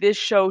about. Like, this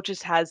show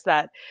just has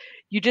that,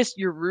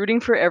 you're rooting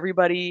for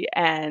everybody.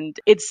 And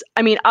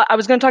I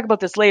was going to talk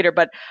about this later,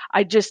 but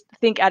I just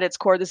think at its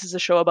core, this is a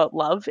show about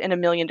love in a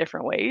million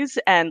different ways.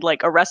 And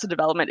like, Arrested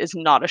Development is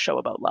not a show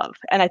about love.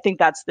 And I think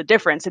that's the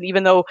difference. And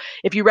even though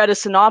if you read a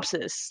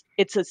synopsis,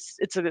 it's a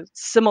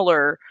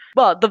similar,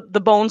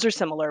 the bones are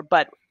similar,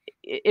 but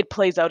it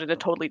plays out in a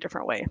totally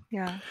different way.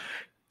 Yeah.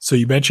 So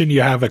you mentioned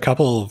you have a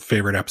couple of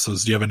favorite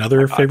episodes. Do you have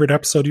another favorite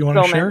episode you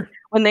want to share?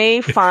 When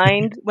they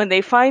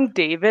find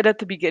David at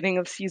the beginning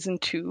of season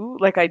 2,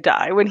 like, I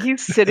die when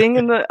he's sitting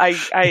in the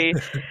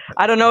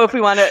I don't know if we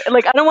want to,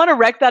 like, I don't want to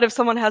wreck that if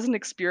someone hasn't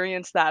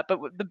experienced that, but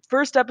the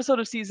first episode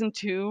of season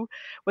 2,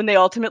 when they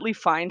ultimately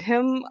find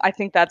him, I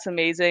think that's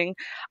amazing.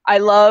 I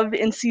love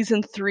in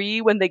season 3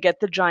 when they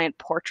get the giant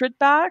portrait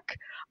back.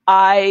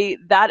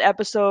 That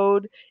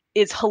episode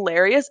is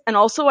hilarious, and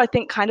also I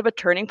think kind of a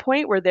turning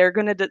point where they're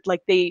gonna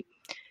they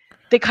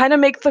kind of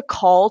make the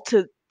call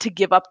to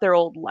give up their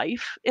old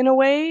life in a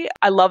way.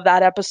 I love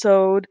that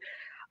episode.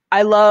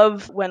 I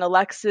love when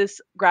Alexis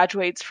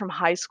graduates from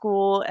high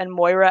school and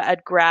Moira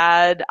at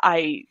grad.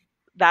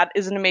 That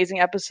is an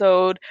amazing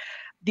episode.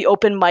 The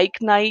open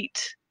mic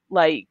night,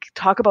 like,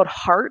 talk about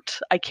heart.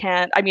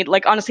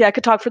 Honestly, I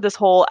could talk for this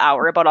whole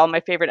hour about all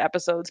my favorite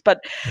episodes,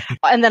 but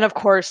and then of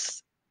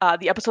course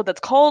the episode that's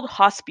called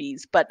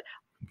Hospice, but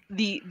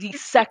the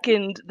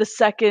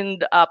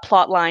second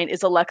plot line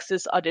is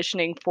Alexis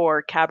auditioning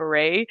for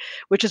Cabaret,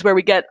 which is where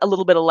we get a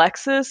little bit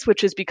Alexis,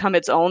 which has become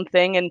its own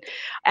thing. And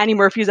Annie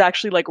Murphy's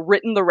actually like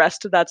written the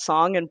rest of that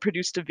song and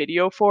produced a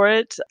video for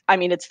it. I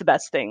mean, it's the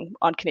best thing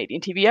on Canadian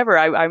TV ever.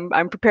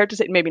 I'm prepared to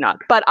say, maybe not,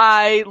 but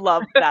I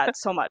love that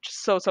so much,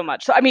 so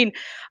much. So I mean,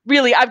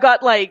 really, I've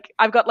got like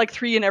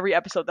 3 in every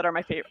episode that are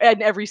my favorite,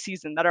 and every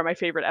season that are my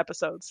favorite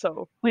episodes.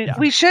 So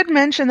we should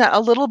mention that A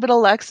Little Bit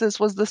Alexis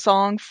was the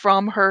song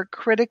from her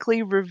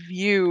critically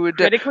reviewed,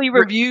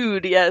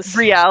 yes,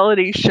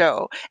 reality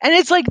show. And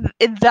it's like,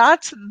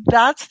 that's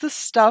the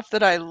stuff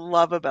that I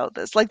love about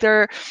this. Like,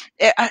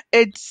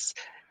 it's,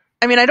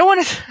 I mean,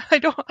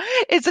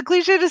 it's a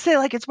cliche to say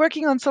like it's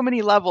working on so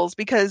many levels,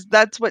 because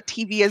that's what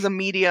TV as a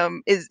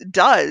medium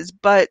does.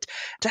 But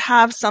to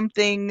have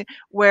something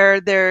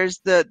where there's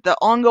the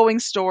ongoing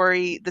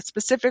story, the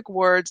specific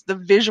words, the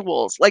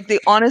visuals, like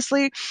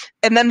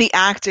and then the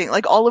acting,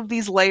 like all of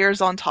these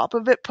layers on top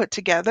of it put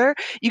together,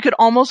 you could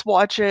almost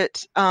watch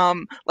it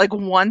like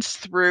once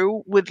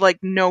through with like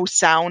no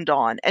sound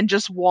on, and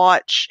just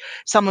watch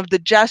some of the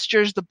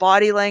gestures, the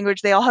body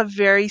language. They all have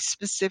very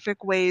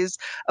specific ways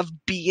of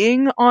being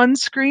on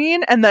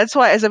screen. And that's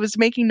why, as I was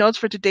making notes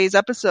for today's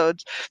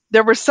episodes,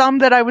 there were some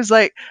that I was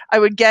like, I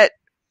would get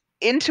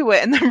into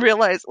it and then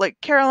realize, like,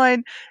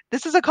 Caroline,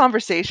 this is a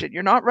conversation.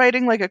 You're not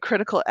writing like a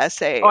critical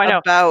essay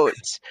about.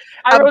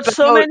 I wrote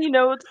so many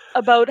notes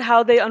about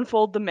how they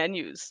unfold the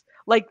menus.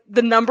 Like,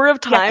 the number of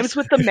times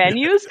with the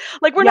menus,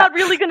 like, we're not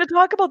really going to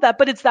talk about that,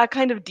 but it's that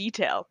kind of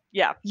detail.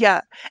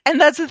 Yeah.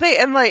 And that's the thing.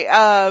 And like,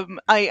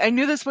 I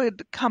knew this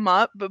would come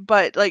up,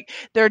 but like,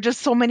 there are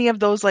just so many of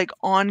those like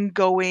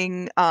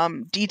ongoing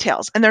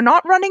details, and they're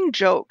not running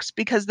jokes,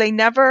 because they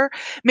never,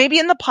 maybe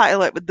in the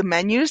pilot with the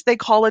menus, they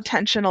call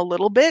attention a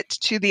little bit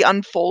to the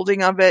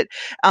unfolding of it.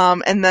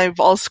 And they've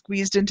all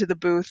squeezed into the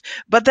booth,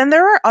 but then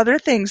there are other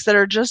things that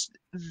are just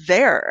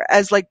there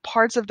as like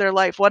parts of their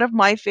life. One of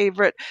my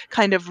favorite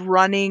kind of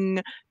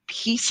running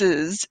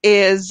pieces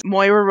is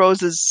Moira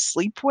Rose's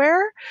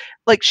sleepwear.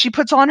 like she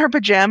puts on her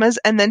pajamas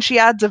and then she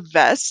adds a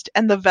vest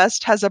and the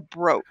vest has a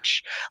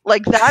brooch.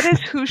 Like that is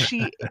who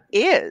she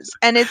is.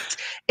 And it's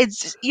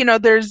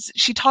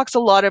she talks a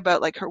lot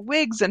about like her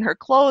wigs and her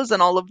clothes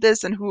and all of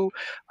this and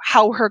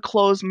how her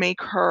clothes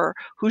make her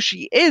who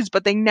she is,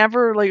 but they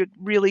never like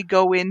really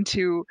go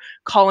into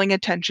calling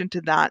attention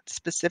to that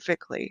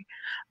specifically.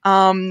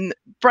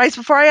 Bryce,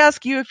 before I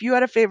ask you if you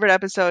had a favorite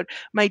episode,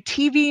 my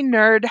TV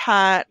nerd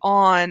hat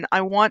on,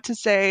 I want to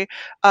say,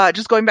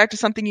 just going back to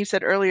something you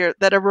said earlier,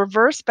 that a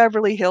reverse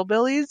Beverly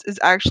Hillbillies is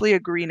actually a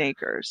Green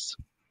Acres.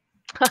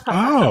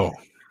 Oh.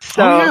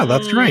 So, yeah,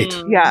 that's right.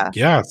 Yeah.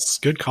 Yes,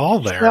 good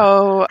call there.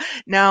 So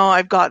now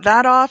I've got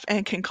that off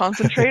and can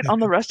concentrate on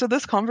the rest of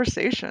this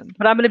conversation.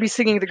 But I'm going to be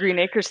singing the Green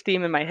Acres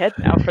theme in my head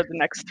now for the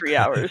next 3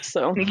 hours.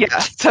 So yeah,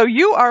 so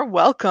you are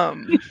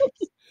welcome.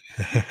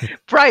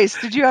 Bryce,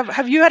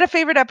 have you had a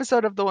favorite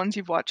episode of the ones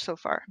you've watched so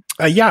far?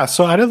 Yeah,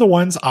 so out of the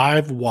ones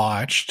I've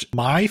watched,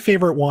 my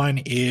favorite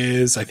one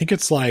is, I think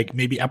it's like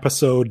maybe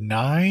episode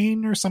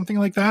 9 or something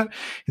like that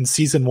in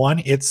season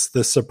 1. It's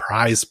the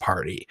surprise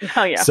party.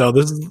 Oh yeah. So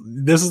this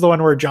is the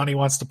one where Johnny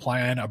wants to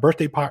plan a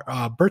birthday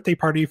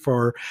party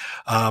for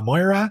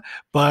Moira,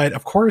 but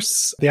of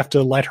course they have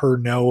to let her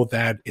know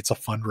that it's a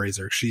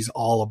fundraiser. She's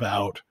all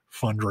about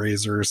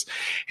fundraisers,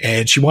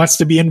 and she wants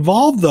to be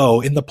involved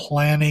though in the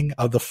planning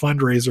of the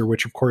fundraiser,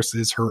 which of course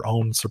is her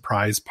own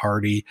surprise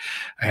party.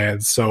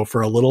 And so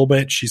for a little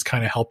bit she's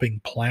kind of helping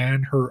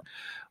plan her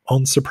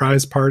own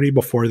surprise party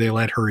before they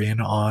let her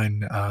in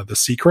on the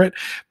secret.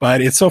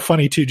 But it's so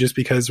funny too, just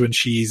because when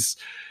she's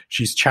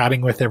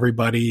chatting with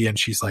everybody and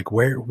she's like,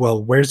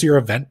 where's your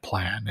event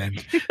plan?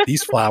 And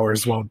these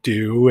flowers won't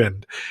do.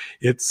 And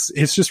it's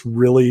just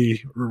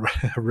really,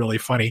 really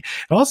funny.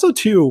 And also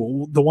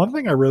too, the one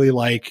thing I really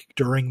like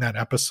during that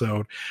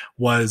episode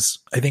was,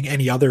 I think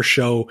any other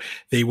show,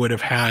 they would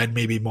have had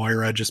maybe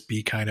Moira just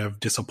be kind of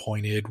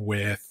disappointed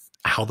with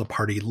how the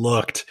party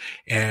looked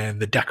and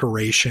the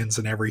decorations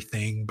and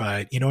everything.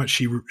 But you know what?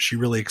 She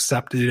really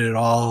accepted it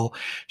all.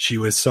 She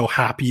was so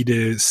happy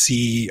to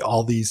see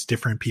all these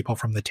different people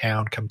from the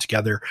town come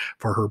together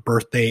for her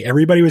birthday.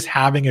 Everybody was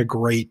having a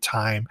great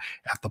time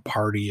at the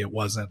party. It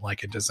wasn't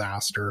like a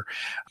disaster.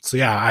 So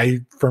yeah,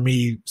 for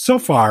me so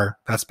far,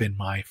 that's been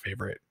my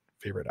favorite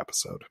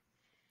episode.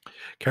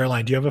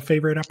 Caroline, do you have a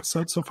favorite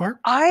episode so far?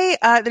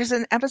 There's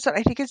an episode,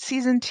 I think it's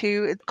season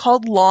 2, it's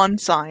called Lawn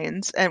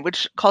Signs, and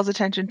which calls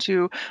attention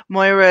to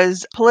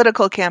Moira's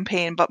political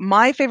campaign. But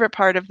my favorite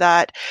part of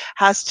that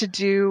has to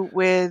do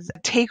with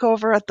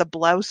takeover at the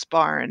Blouse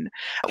Barn,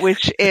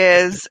 which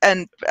is,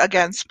 and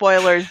again,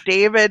 spoilers,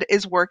 David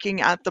is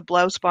working at the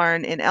Blouse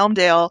Barn in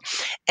Elmdale,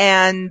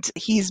 and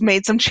he's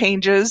made some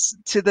changes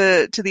to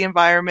the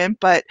environment,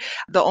 but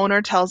the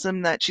owner tells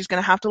him that she's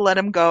going to have to let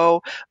him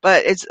go,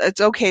 but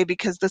it's okay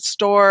because the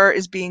store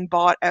is being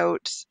bought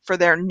out for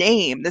their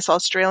name. This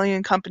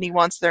Australian company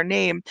wants their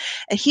name.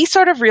 And he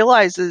sort of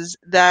realizes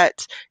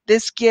that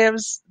this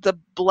gives the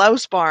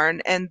Blouse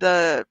Barn and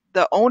the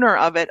owner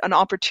of it an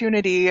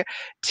opportunity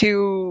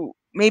to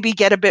maybe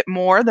get a bit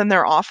more than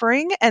they're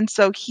offering. And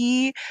so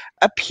he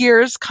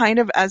appears kind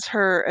of as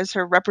her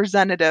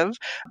representative,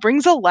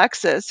 brings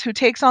Alexis, who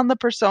takes on the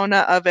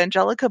persona of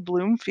Angelica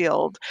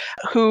Bloomfield,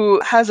 who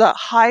has a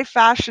high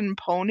fashion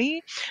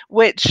pony,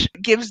 which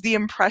gives the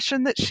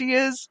impression that she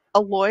is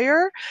a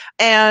lawyer,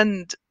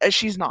 and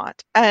she's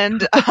not.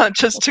 And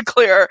just to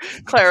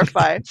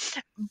clarify,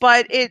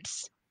 but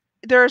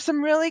there are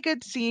some really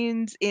good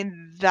scenes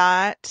in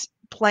that,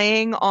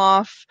 playing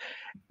off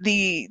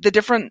the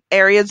different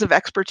areas of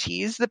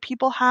expertise that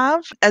people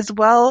have as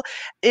well.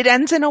 It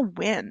ends in a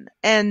win.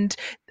 And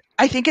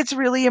I think it's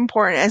really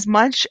important, as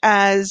much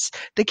as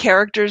the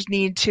characters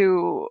need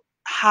to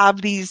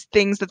have these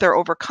things that they're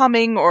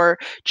overcoming or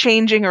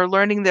changing or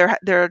learning, there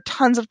are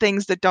tons of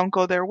things that don't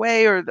go their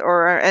way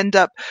or end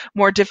up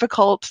more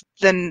difficult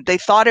than they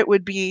thought it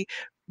would be.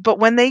 But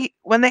when they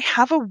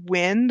have a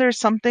win, there's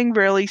something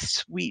really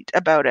sweet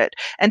about it.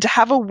 And to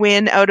have a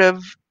win out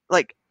of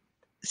like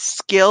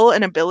skill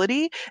and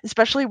ability,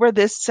 especially where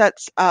this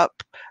sets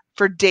up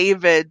for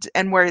David,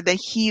 and where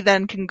he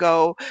then can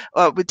go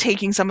with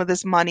taking some of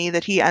this money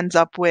that he ends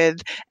up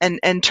with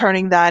and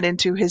turning that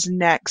into his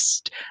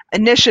next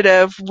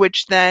initiative,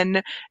 which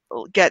then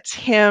gets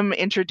him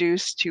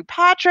introduced to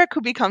Patrick,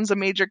 who becomes a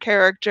major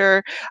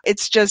character.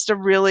 It's just a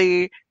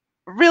really,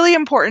 really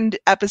important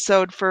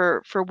episode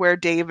for where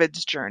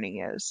David's journey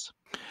is.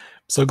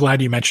 So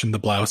glad you mentioned the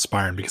Blouse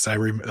Barn, because a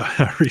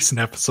recent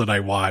episode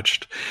I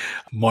watched,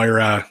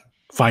 Moira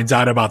finds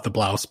out about the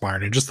Blouse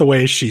Barn, and just the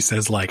way she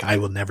says, like, I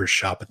will never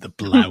shop at the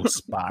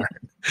Blouse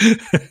Barn.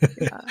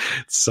 Yeah.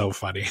 It's so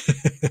funny.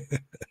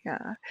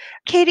 Yeah.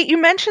 Katie, you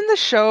mentioned the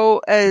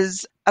show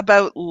as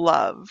about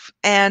love.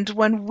 And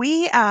when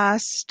we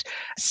asked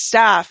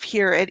staff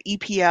here at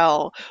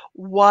EPL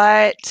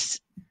what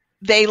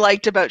they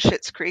liked about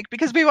Schitt's Creek,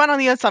 because we went on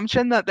the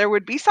assumption that there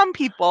would be some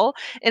people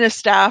in a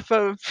staff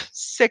of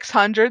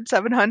 600,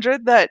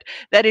 700 that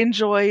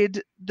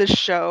enjoyed the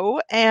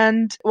show.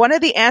 And one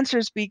of the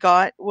answers we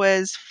got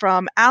was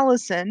from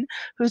Allison,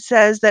 who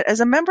says that as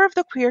a member of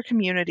the queer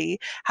community,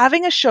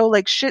 having a show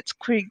like Schitt's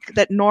Creek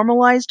that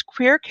normalized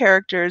queer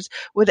characters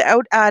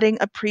without adding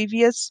a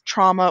previous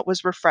trauma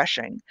was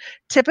refreshing.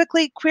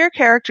 Typically, queer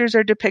characters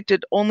are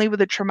depicted only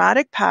with a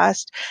traumatic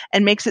past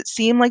and makes it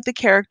seem like the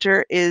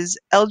character is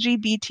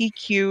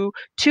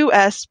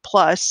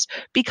LGBTQ2S+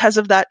 because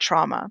of that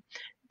trauma.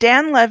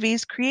 Dan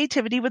Levy's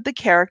creativity with the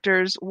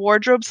characters,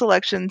 wardrobe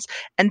selections,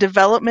 and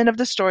development of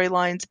the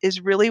storylines is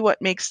really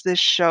what makes this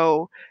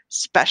show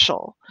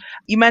special.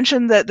 You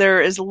mentioned that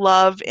there is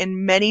love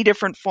in many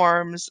different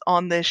forms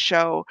on this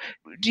show.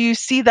 Do you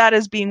see that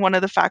as being one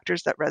of the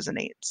factors that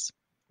resonates?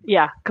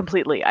 Yeah,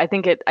 completely. I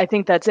think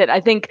that's it.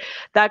 I think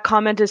that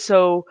comment is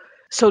so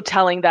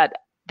telling that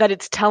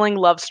it's telling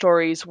love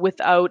stories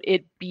without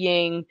it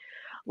being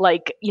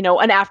like,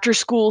 an after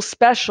school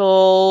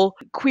special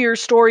queer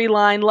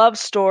storyline love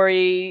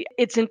story.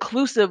 It's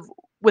inclusive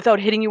without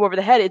hitting you over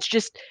the head. It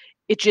just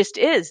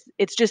is.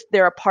 It's just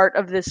they're a part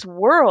of this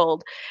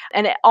world,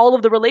 and all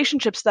of the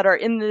relationships that are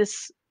in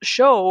this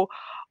show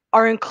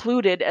are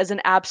included as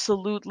an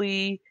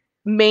absolutely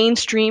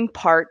mainstream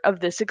part of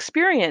this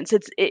experience.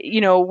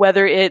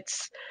 Whether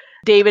it's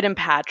David and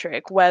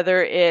Patrick,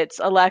 whether it's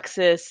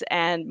Alexis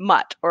and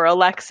Mutt or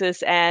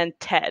Alexis and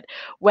Ted,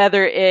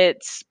 whether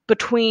it's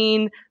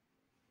between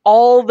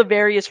all the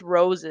various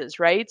Roses,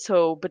 right?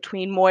 So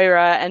between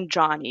Moira and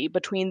Johnny,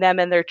 between them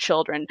and their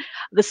children,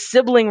 the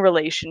sibling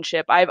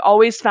relationship, I've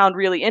always found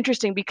really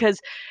interesting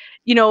because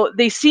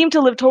they seem to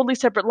live totally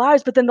separate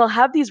lives, but then they'll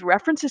have these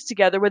references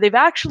together where they've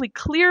actually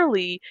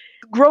clearly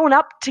grown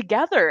up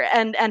together,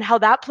 and how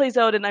that plays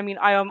out. And I mean,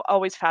 I am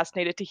always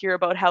fascinated to hear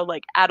about how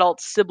like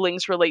adult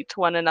siblings relate to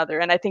one another.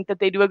 And I think that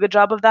they do a good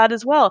job of that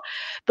as well.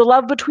 The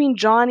love between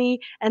Johnny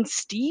and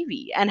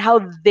Stevie and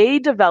how they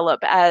develop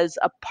as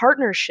a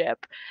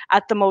partnership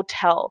at the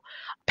motel.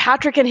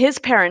 Patrick and his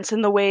parents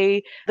and the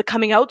way the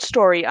coming out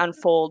story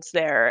unfolds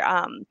there.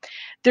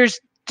 There's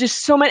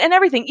just so many, and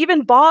everything,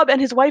 even Bob and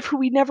his wife who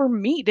we never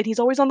meet, and he's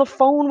always on the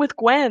phone with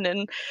Gwen,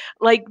 and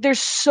like there's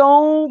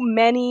so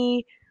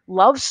many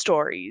love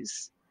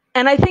stories.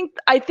 And I think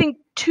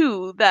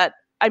too that,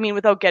 I mean,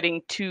 without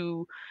getting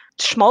too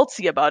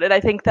schmaltzy about it,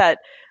 I think that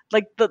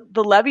like the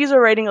Levys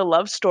are writing a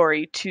love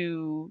story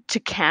to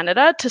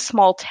Canada, to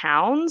small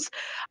towns.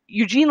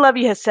 Eugene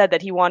Levy has said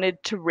that he wanted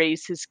to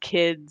raise his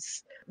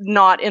kids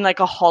not in like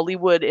a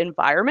Hollywood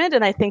environment,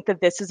 and I think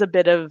that this is a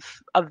bit of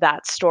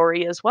that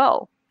story as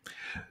well.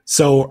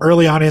 So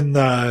early on in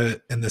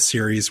the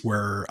series,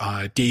 where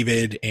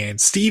David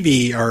and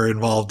Stevie are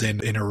involved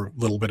in a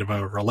little bit of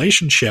a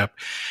relationship,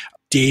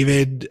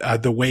 David,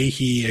 the way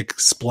he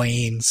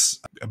explains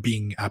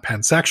being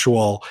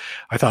pansexual,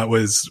 I thought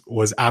was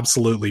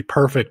absolutely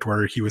perfect,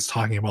 where he was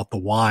talking about the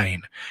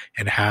wine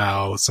and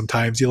how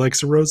sometimes he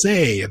likes a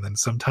rosé and then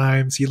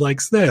sometimes he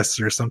likes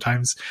this, or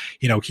sometimes,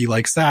 he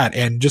likes that.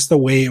 And just the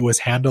way it was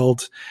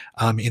handled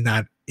in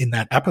that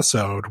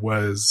episode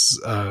was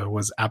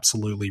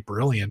absolutely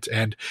brilliant.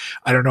 And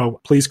I don't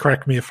know, please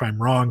correct me if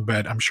I'm wrong,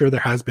 but I'm sure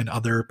there has been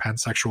other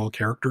pansexual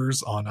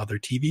characters on other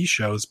TV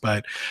shows,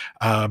 but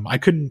I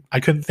couldn't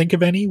think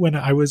of any when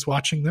I was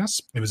watching this.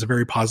 It was a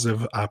very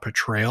positive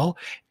portrayal,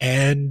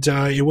 and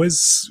it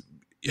was,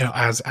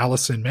 as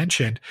Allison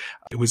mentioned,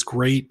 it was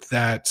great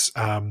that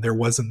there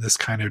wasn't this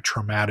kind of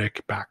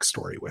traumatic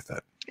backstory with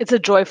it. It's a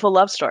joyful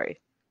love story.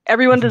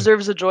 Everyone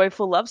deserves a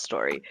joyful love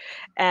story,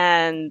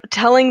 and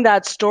telling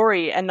that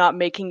story and not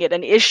making it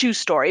an issue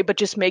story, but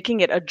just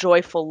making it a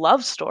joyful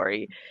love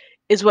story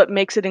is what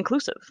makes it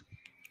inclusive.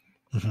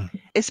 Mm-hmm.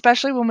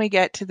 Especially when we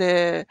get to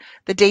the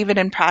David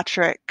and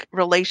Patrick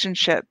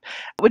relationship,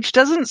 which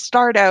doesn't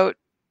start out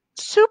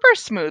super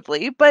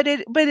smoothly, but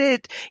it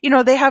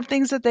they have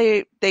things that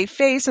they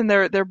face, and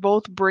they're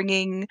both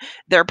bringing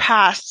their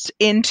pasts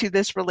into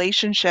this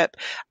relationship,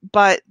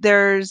 but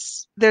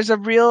there's a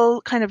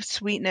real kind of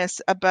sweetness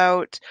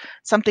about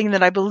something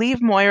that I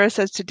believe Moira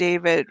says to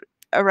David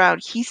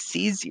around, he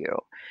sees you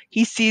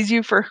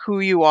for who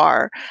you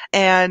are,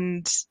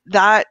 and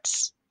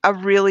that's a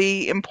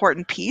really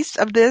important piece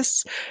of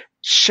this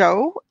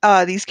show,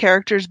 these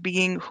characters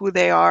being who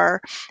they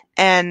are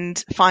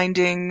and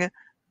finding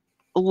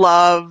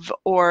love,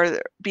 or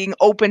being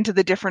open to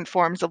the different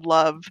forms of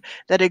love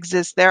that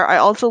exist there. I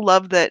also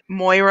love that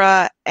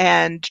Moira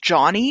and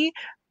Johnny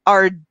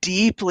are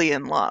deeply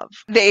in love.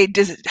 They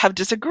have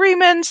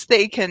disagreements,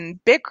 they can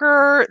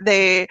bicker,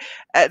 they're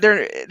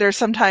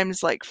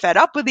sometimes like fed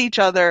up with each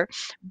other,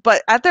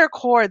 but at their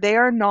core they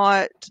are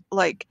not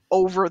like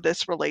over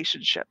this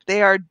relationship.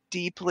 They are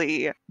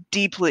deeply,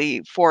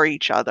 deeply for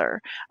each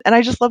other. And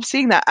I just love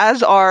seeing that,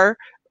 as are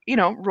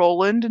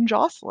Roland and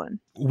Jocelyn.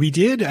 We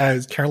did,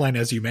 as Caroline,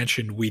 as you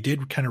mentioned, we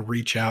did kind of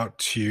reach out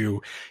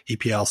to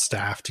EPL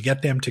staff to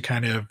get them to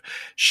kind of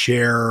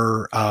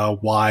share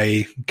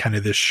why kind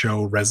of this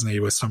show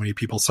resonated with so many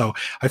people. So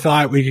I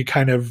thought we could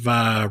kind of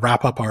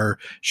wrap up our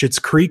Schitt's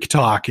Creek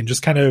talk and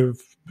just kind of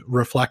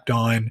reflect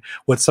on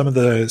what some of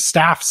the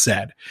staff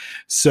said.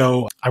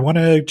 So I want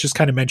to just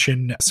kind of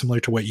mention, similar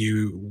to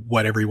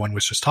what everyone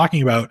was just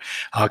talking about,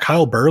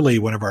 Kyle Burley,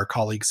 one of our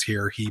colleagues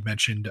here, he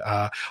mentioned,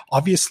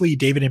 obviously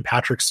David and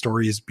Patrick's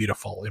story is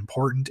beautiful,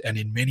 important, and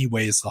in many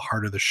ways the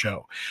heart of the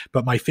show.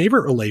 But my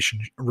favorite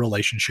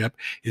relationship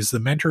is the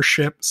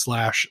mentorship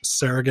 /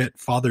 surrogate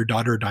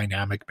father-daughter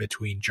dynamic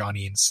between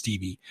Johnny and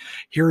Stevie.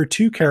 Here are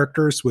two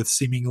characters with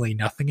seemingly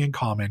nothing in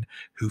common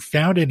who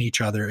found in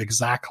each other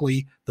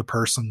exactly the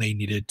person they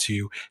needed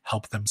to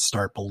help them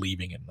start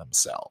believing in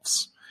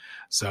themselves.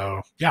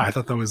 So yeah, I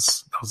thought that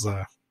was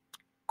a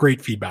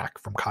great feedback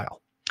from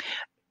Kyle.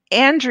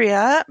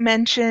 Andrea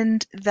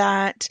mentioned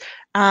that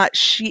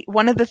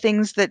one of the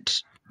things that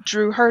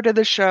drew her to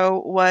the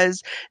show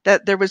was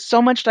that there was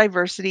so much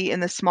diversity in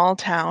the small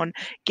town: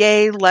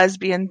 gay,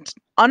 lesbian,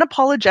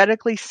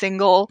 unapologetically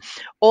single,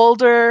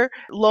 older,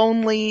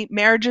 lonely,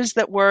 marriages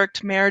that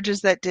worked,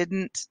 marriages that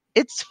didn't.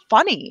 It's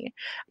funny.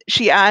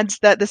 She adds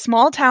that the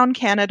small town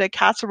Canada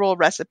casserole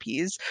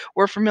recipes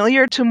were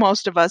familiar to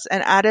most of us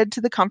and added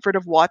to the comfort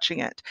of watching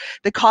it.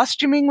 The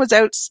costuming was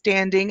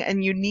outstanding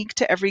and unique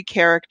to every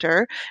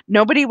character.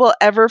 Nobody will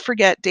ever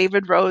forget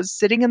David Rose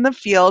sitting in the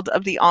field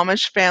of the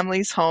Amish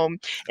family's home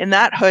in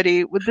that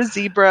hoodie with the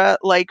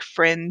zebra-like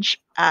fringe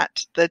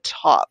at the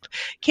top.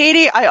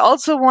 Katie, I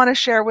also want to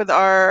share with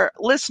our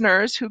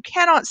listeners who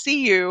cannot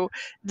see you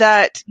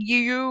that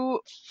you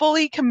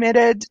fully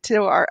committed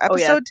to our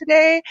episode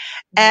today.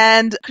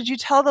 And could you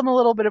tell them a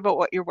little bit about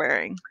what you're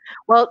wearing?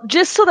 Well,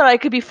 just so that I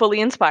could be fully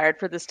inspired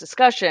for this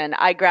discussion,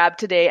 I grabbed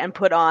today and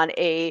put on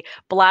a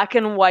black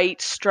and white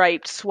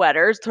striped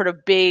sweater, sort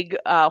of big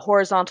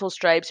horizontal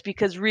stripes,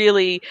 because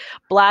really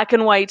black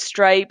and white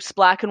stripes,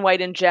 black and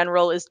white in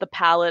general, is the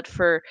palette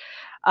for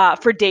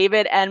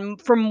David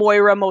and for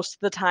Moira most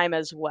of the time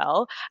as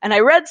well. And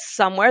I read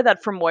somewhere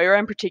that for Moira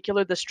in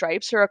particular, the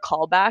stripes are a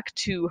callback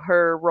to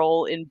her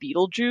role in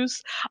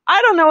Beetlejuice. I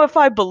don't know if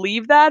I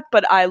believe that,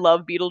 but I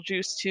love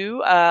Beetlejuice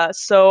too.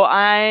 So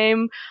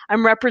I'm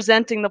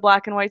representing the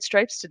black and white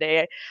stripes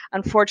today.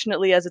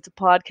 Unfortunately, as it's a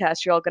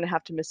podcast, you're all going to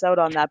have to miss out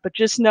on that. But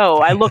just know,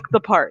 I look the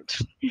part.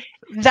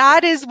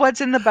 That is what's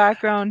in the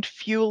background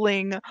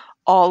fueling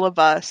all of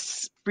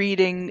us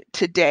reading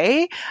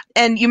today.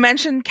 And you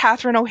mentioned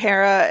Catherine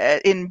O'Hara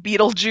in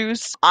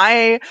Beetlejuice.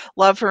 I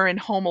love her in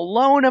Home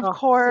Alone, of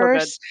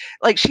course. So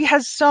like, she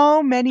has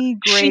so many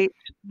great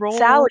roles.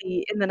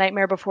 Sally in The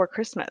Nightmare Before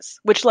Christmas,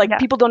 which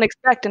people don't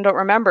expect and don't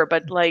remember,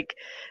 but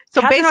so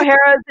Catherine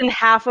O'Hara is in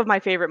half of my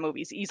favorite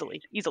movies,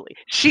 easily.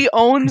 She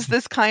owns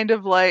this kind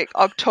of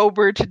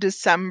October to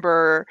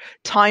December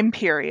time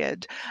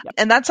period. Yep.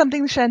 And that's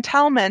something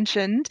Chantal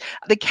mentioned.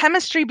 The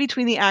chemistry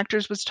between the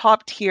actors was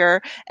top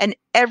tier, and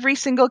every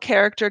single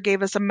character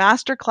gave us a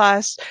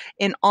masterclass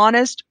in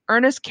honest,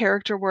 earnest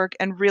character work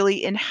and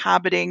really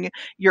inhabiting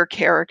your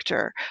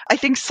character. I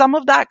think some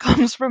of that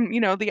comes from,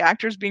 the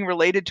actors being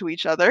related to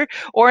each other,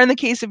 or in the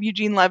case of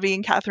Eugene Levy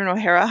and Catherine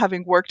O'Hara,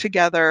 having worked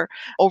together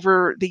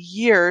over the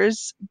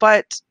years.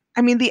 But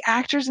I mean, the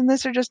actors in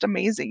this are just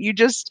amazing. You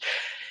just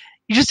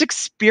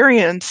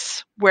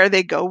experience where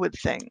they go with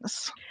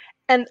things.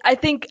 And I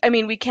think,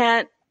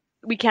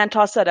 we can't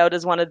toss that out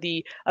as one of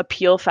the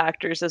appeal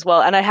factors as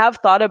well. And I have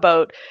thought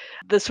about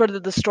the sort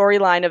of the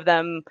storyline of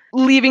them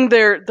leaving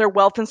their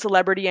wealth and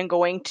celebrity and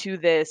going to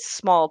this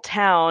small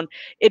town.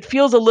 It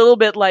feels a little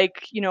bit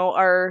like,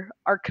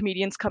 our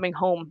comedians coming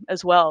home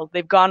as well.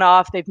 They've gone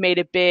off, they've made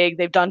it big,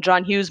 they've done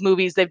John Hughes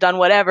movies, they've done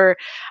whatever,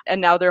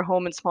 and now they're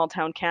home in small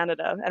town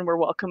Canada, and we're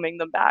welcoming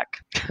them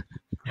back.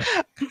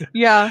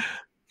 Yeah.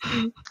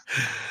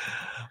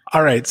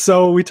 All right.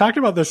 So we talked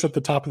about this at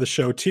the top of the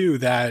show too,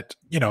 that,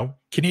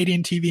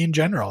 Canadian TV in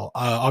general,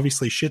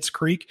 obviously Schitt's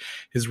Creek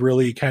is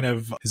really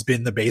has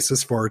been the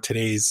basis for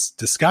today's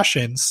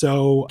discussion.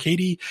 So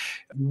Katie,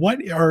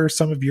 what are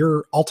some of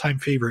your all-time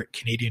favorite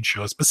Canadian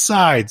shows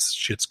besides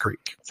Schitt's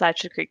Creek?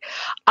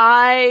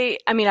 I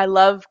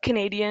love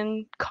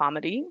Canadian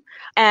comedy.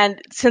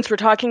 And since we're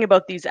talking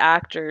about these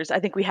actors,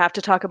 I think we have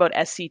to talk about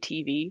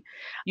SCTV.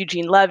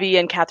 Eugene Levy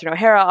and Catherine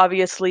O'Hara,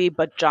 obviously,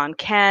 but John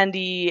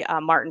Candy,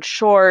 Martin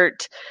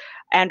Short,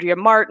 Andrea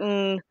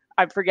Martin.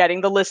 I'm forgetting,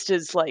 the list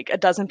is a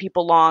dozen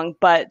people long,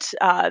 but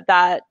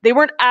that they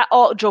weren't at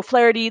all, Joe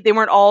Flaherty, they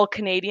weren't all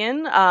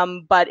Canadian,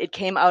 but it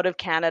came out of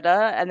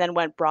Canada and then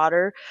went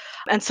broader.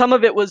 And some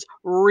of it was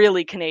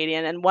really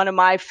Canadian. And one of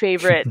my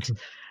favorite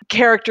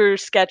character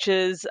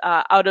sketches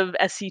out of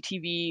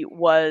SCTV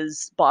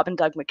was Bob and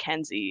Doug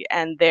McKenzie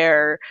and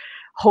their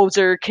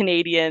hoser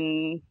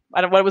Canadian,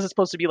 what was it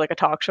supposed to be, like a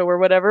talk show or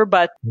whatever,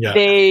 but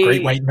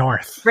Great White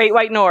North.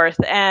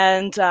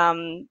 And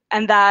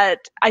that,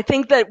 I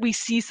think that we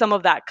see some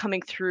of that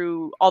coming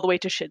through all the way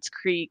to Schitt's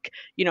Creek,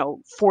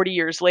 40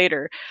 years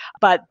later,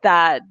 but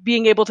that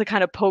being able to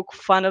kind of poke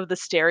fun of the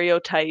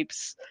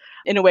stereotypes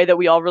in a way that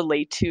we all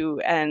relate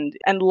to and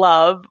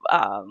love.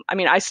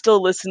 I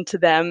still listen to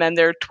them and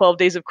their 12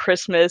 Days of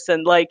Christmas,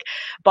 and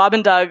Bob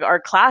and Doug are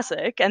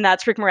classic, and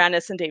that's Rick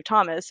Moranis and Dave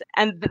Thomas.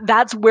 And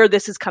that's where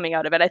this is coming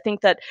out of it. I think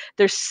that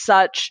there's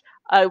such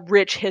a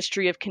rich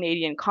history of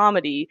Canadian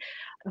comedy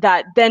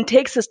that then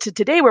takes us to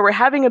today, where we're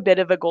having a bit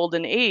of a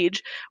golden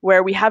age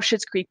where we have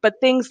Schitt's Creek, but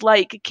things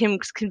like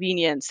Kim's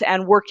Convenience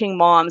and Working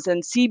Moms,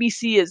 and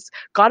CBC has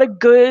got a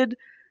good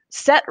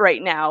set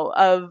right now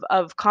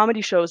of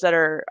comedy shows that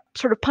are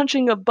sort of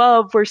punching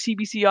above where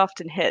CBC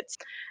often hits.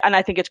 And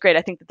I think it's great.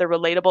 I think that they're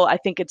relatable. I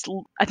think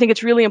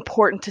it's really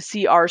important to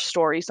see our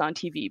stories on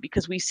TV,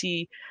 because we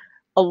see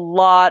a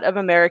lot of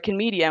American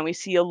media and we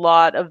see a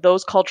lot of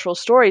those cultural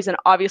stories, and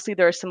obviously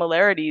there are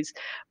similarities,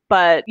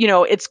 but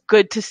it's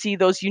good to see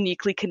those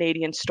uniquely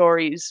Canadian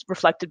stories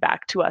reflected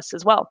back to us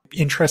as well.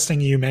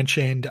 Interesting you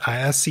mentioned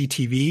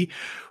SCTV.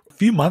 A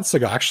few months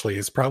ago, actually,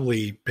 it's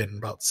probably been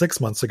about 6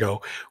 months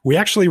ago, we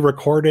actually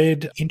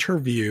recorded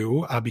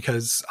interview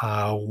because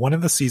one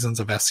of the seasons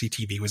of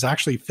SCTV was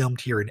actually filmed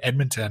here in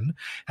Edmonton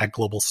at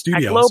Global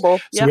Studios. At Global,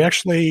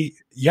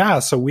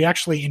 so we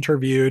actually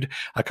interviewed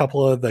a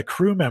couple of the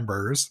crew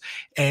members,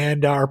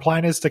 and our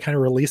plan is to kind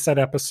of release that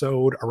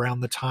episode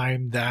around the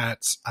time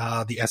that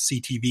the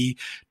SCTV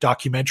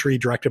documentary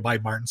directed by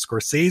Martin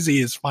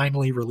Scorsese is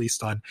finally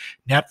released on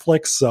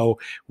Netflix. So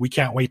we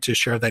can't wait to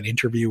share that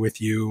interview with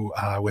you,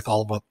 with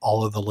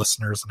all of the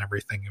listeners and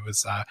everything. It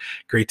was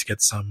great to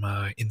get some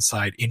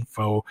inside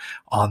info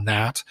on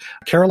that.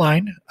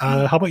 Caroline,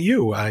 how about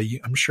you?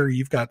 I'm sure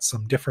you've got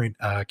some different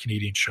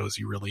Canadian shows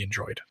you really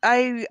enjoyed.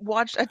 I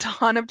watched a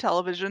ton of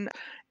television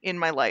in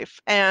my life,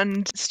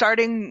 and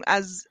starting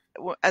as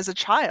a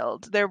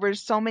child, there were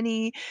so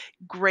many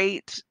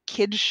great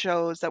kids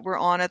shows that were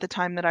on at the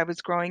time that I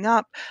was growing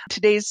up.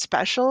 Today's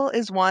Special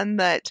is one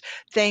that,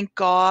 thank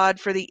God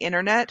for the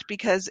internet,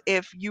 because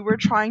if you were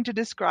trying to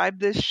describe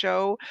this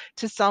show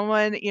to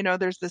someone,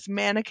 there's this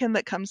mannequin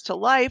that comes to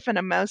life and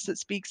a mouse that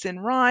speaks in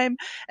rhyme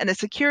and a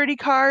security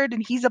card,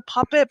 and he's a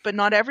puppet, but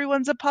not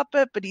everyone's a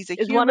puppet, but he's a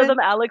human. Is one of them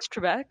Alex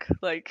Trebek?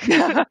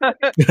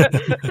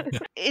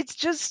 It's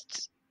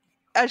just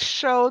a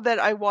show that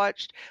I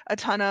watched a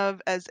ton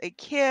of as a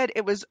kid.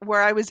 It was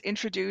where I was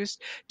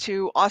introduced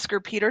to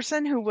Oscar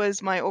Peterson, who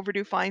was my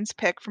Overdue Finds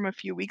pick from a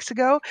few weeks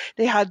ago.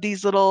 They had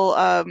these little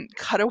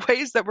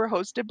cutaways that were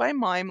hosted by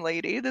Mime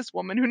Lady, this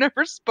woman who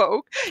never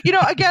spoke.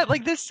 Again,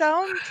 this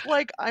sounds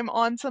like I'm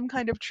on some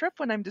kind of trip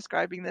when I'm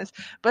describing this,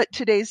 but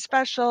Today's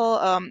Special,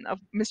 of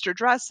Mr.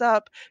 Dress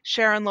Up,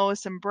 Sharon,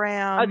 Lois, and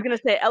Bram. I was going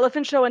to say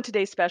Elephant Show and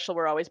Today's Special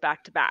were always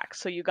back to back.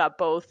 So you got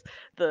both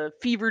the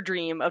fever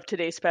dream of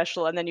Today's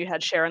Special, and then you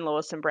had Sharon,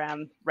 Lois, and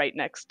Bram right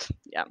next.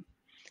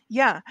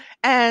 Yeah.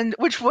 And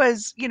which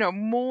was,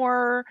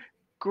 more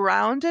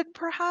grounded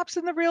perhaps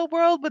in the real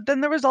world, but then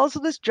there was also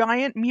this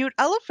giant mute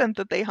elephant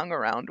that they hung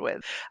around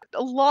with.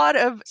 A lot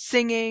of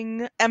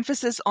singing,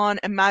 emphasis on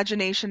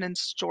imagination and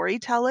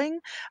storytelling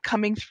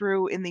coming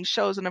through in these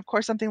shows. And of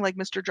course, something like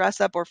Mr.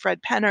 Dress Up or Fred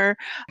Penner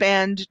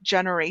spanned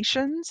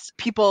generations.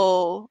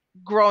 People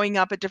growing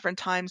up at different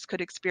times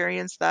could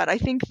experience that. I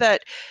think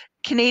that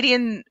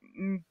Canadian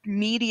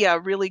media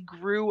really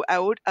grew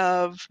out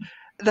of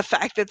the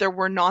fact that there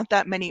were not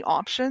that many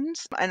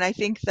options. And I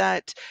think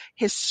that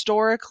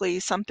historically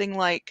something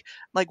like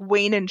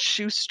Wayne and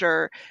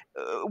Schuster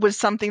was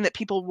something that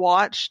people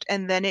watched,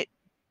 and then it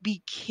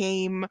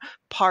became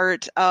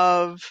part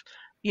of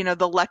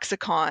the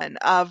lexicon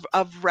of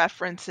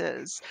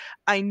references.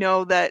 I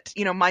know that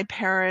my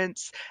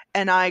parents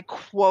and I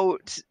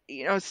quote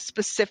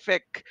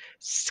specific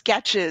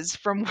sketches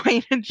from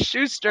Wayne and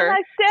Schuster. And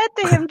I said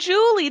to him,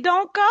 Julie,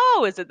 don't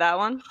go. Is it that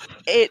one?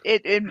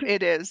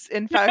 It is,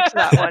 in fact,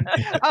 that one.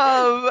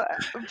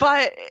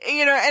 But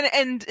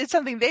and it's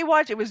something they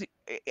watch. It was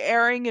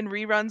airing in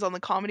reruns on the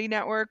Comedy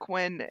Network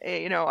when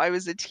I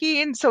was a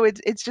teen, so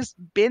it's just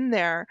been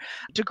there.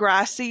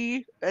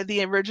 Degrassi,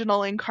 the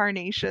original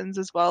incarnations,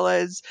 as well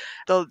as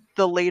the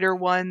later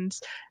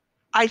ones.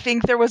 I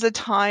think there was a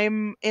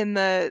time in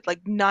the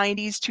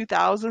 90s,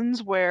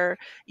 2000s where,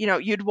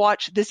 you'd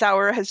watch This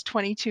Hour Has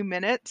 22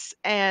 Minutes,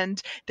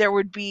 and there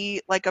would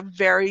be a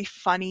very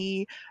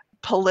funny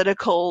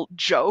political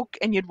joke,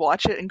 and you'd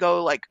watch it and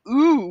go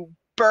ooh,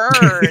 burn.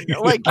 And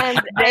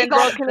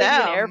Royal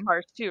Canadian Air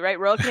Farce too, right?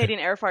 Royal Canadian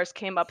Air Farce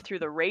came up through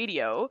the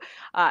radio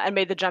and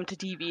made the jump to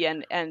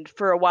TV, and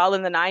for a while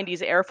in the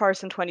 90s, Air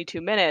Farce and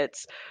 22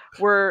 Minutes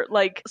were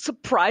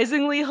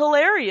surprisingly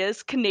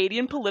hilarious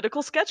Canadian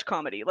political sketch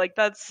comedy.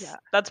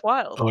 That's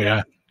wild. Oh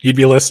yeah. You'd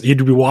be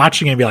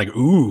watching and be like,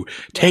 ooh,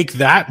 take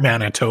that,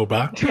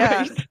 Manitoba.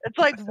 Yeah.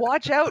 It's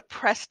watch out,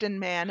 Preston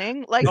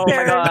Manning. Oh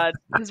my God.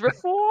 His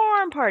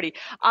Reform Party.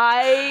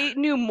 I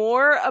knew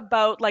more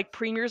about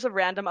premiers of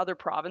random other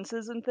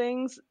provinces and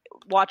things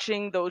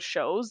watching those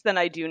shows than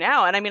I do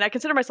now. And I mean, I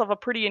consider myself a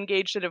pretty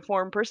engaged and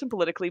informed person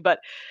politically, but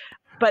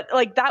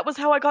that was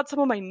how I got some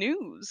of my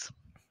news.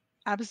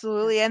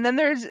 Absolutely. And then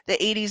there's the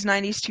 80s,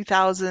 90s,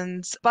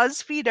 2000s.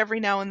 BuzzFeed every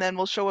now and then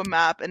will show a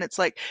map and it's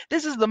like,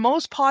 this is the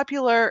most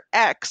popular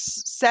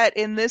X set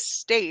in this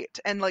state,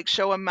 and like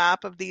show a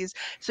map of these.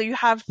 So you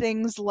have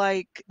things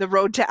like the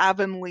Road to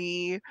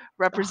Avonlea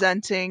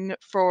representing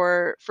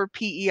for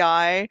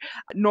PEI,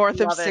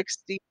 North of Love it.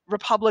 60,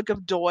 Republic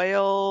of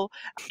Doyle,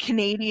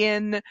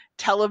 Canadian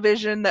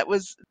television that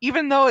was,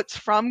 even though it's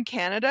from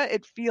Canada,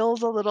 it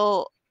feels a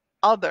little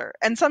other.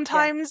 And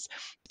sometimes,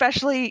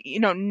 especially,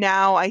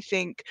 now I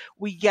think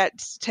we get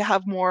to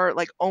have more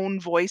like own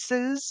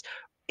voices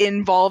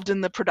involved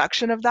in the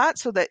production of that,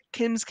 so that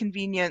Kim's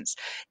Convenience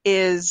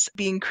is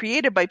being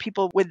created by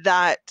people with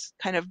that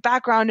kind of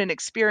background and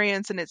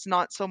experience, and it's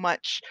not so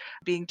much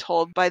being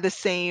told by the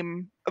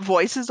same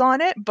voices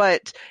on it.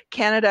 But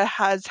Canada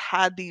has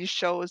had these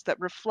shows that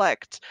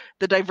reflect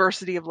the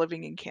diversity of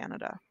living in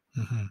Canada.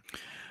 Mm-hmm.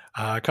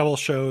 A couple of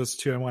shows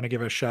too I want to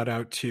give a shout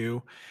out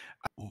to.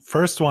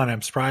 First one,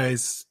 I'm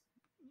surprised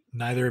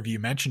neither of you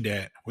mentioned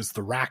it, was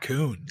the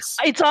Raccoons.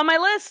 It's on my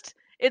list.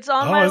 It's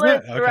on my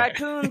list. Okay. The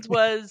Raccoons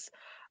was,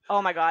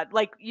 oh my God.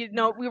 Like,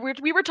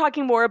 we were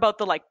talking more about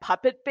the like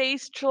puppet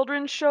based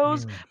children's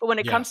shows, but when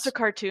it comes to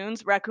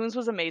cartoons, Raccoons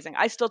was amazing.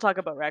 I still talk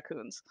about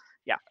Raccoons.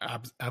 Yeah.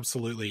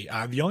 Absolutely.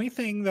 The only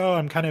thing though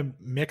I'm kind of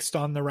mixed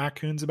on the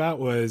Raccoons about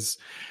was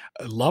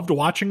I loved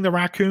watching the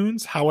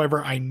Raccoons.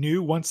 However, I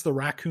knew once the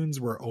Raccoons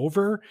were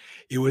over,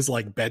 it was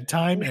like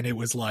bedtime and it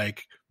was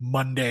like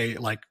Monday,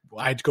 like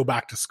I'd go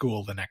back to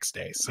school the next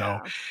day. So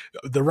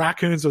the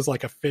Raccoons was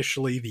like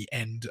officially the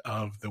end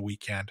of the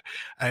weekend.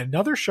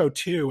 Another show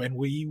too, and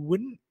we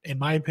wouldn't, in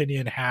my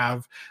opinion,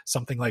 have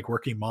something like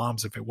Working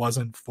Moms if it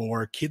wasn't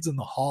for Kids in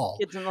the Hall.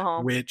 Kids in the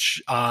Hall.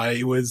 Which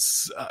it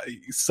was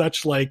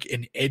such like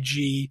an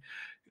edgy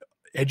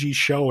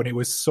show, and it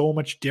was so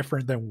much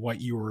different than what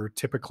you were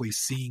typically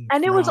seeing.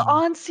 And it was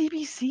on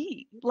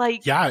CBC.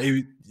 Like,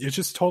 it's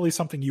just totally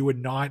something you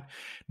would not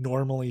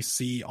normally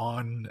see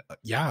on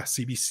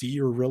CBC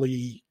or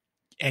really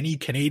any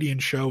Canadian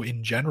show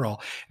in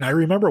general. And I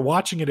remember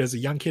watching it as a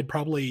young kid,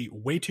 probably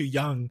way too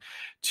young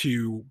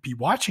to be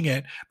watching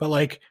it, but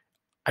like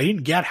I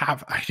didn't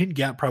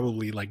get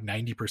probably like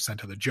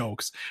 90% of the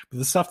jokes, but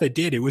the stuff that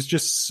did, it was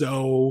just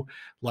so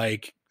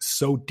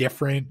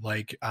different.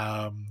 Like,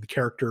 the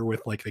character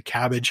with like the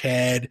cabbage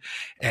head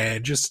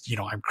and just,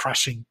 I'm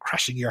crushing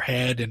your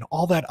head and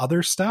all that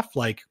other stuff.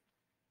 Like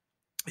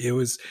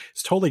it's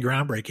totally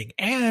groundbreaking.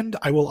 And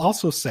I will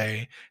also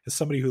say, as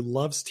somebody who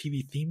loves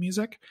TV theme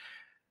music,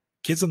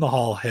 Kids in the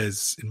Hall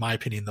has, in my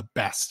opinion, the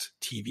best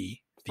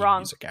TV theme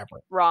music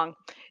ever. Wrong.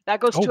 That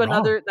goes to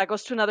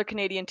another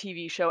Canadian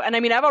TV show. And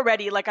I mean,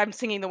 I'm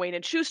singing the Wayne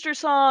and Schuster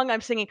song.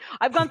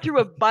 I've gone through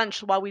a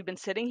bunch while we've been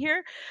sitting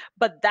here,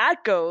 but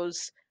that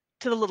goes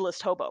to The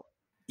Littlest Hobo.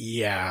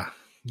 Yeah.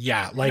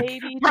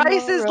 Like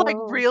Bryce is like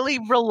really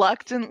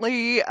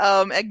reluctantly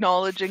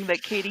acknowledging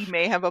that Katie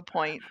may have a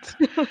point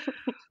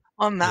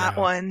on that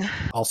one.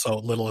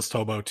 Also, Littlest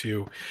Hobo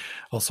too.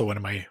 Also one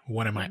of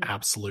my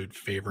absolute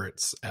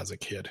favorites as a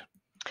kid.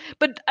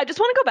 But I just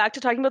want to go back to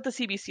talking about the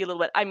CBC a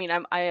little bit. I mean,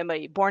 I am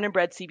a born and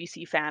bred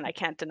CBC fan. I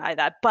can't deny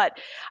that. But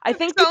I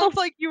think it sounds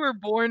like you were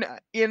born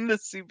in the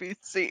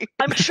CBC.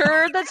 I'm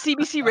sure that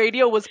CBC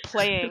radio was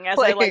playing as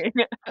I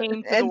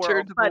came to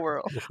entered the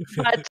world.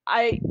 But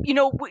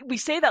we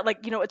say that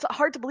it's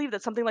hard to believe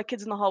that something like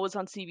Kids in the Hall was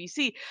on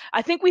CBC.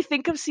 I think we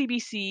think of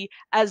CBC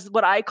as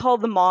what I call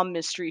the mom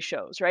mystery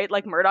shows, right?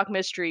 Like Murdoch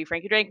Mystery,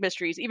 Frankie Drank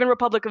Mysteries, even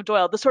Republic of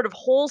Doyle, the sort of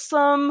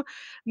wholesome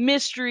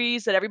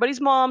mysteries that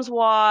everybody's moms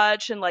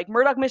watch. And like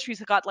Murdoch Mysteries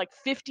have got like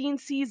 15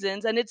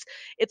 seasons, and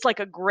it's like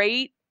a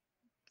great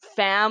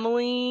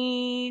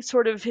family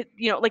sort of,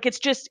 it's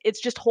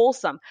just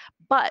wholesome.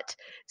 But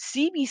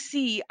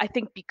CBC, I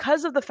think,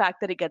 because of the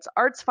fact that it gets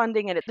arts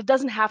funding and it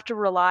doesn't have to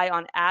rely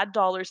on ad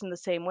dollars in the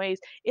same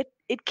ways,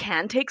 it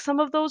can take some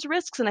of those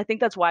risks. And I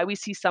think that's why we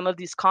see some of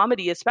these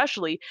comedy,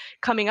 especially,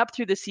 coming up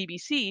through the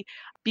CBC,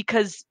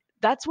 because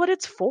that's what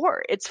it's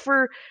for. It's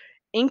for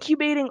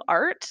incubating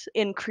art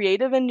in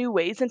creative and new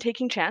ways and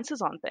taking chances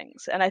on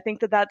things. And I think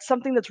that that's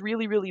something that's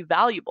really, really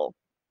valuable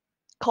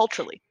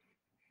culturally.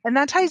 And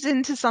that ties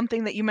into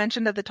something that you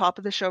mentioned at the top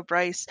of the show,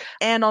 Bryce,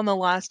 and on the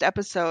last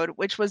episode,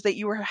 which was that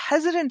you were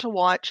hesitant to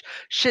watch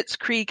Schitt's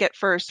Creek at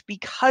first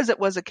because it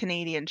was a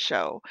Canadian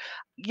show.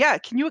 Yeah,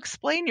 can you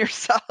explain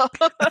yourself?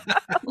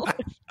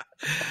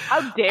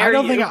 How dare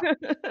you?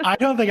 I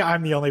don't think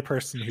I'm the only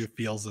person who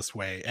feels this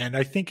way. And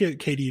I think,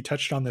 Katie, you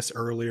touched on this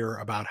earlier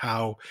about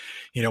how,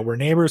 we're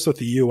neighbors with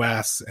the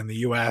U.S. and the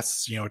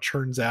U.S.,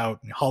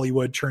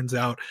 Hollywood churns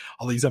out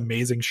all these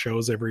amazing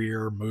shows every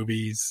year,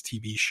 movies,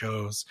 TV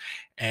shows,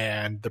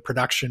 and the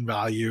production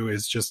value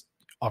is just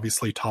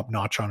obviously top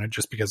notch on it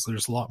just because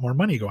there's a lot more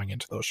money going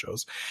into those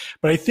shows.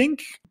 But I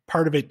think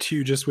part of it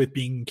too, just with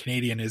being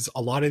Canadian, is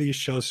a lot of these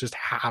shows just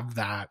have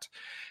that,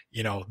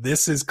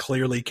 this is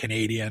clearly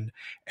Canadian.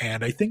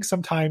 And I think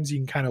sometimes you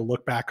can kind of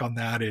look back on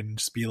that and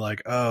just be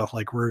like, oh,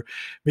 like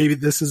maybe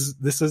this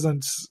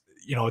isn't,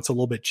 it's a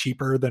little bit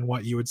cheaper than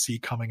what you would see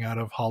coming out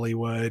of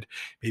Hollywood.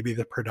 Maybe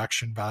the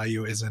production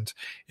value isn't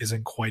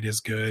quite as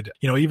good.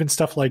 Even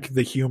stuff like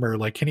the humor,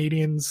 like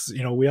Canadians,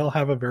 we all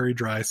have a very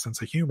dry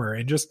sense of humor,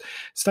 and just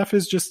stuff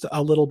is just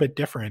a little bit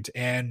different.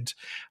 And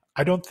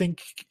I don't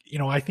think,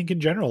 I think in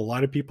general, a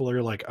lot of people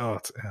are like, oh,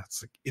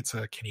 it's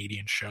a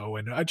Canadian show.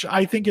 And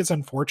I think it's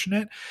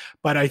unfortunate,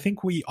 but I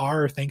think we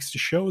are, thanks to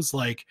shows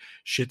like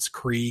Schitt's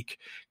Creek,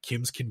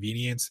 Kim's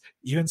Convenience,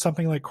 even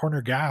something like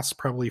Corner Gas,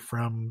 probably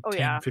from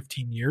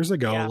 15 years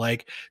ago,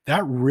 like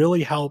that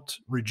really helped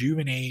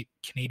rejuvenate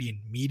Canadian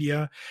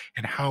media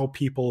and how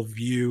people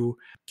view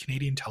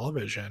Canadian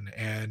television,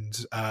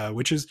 and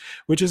which is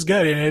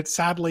good. And it's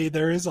sadly,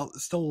 there is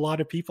still a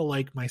lot of people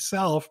like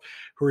myself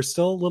who are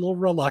still a little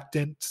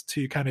reluctant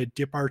to kind of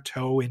dip our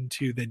toe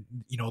into the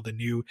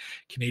new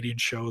Canadian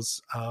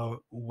shows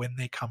when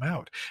they come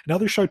out.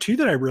 Another show too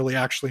that I really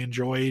actually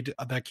enjoyed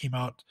that came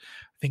out,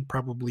 I think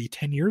probably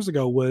 10 years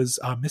ago, was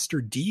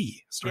Mr.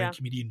 D, starring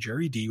comedian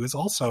Jerry D. Was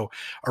also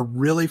a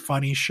really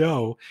funny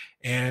show.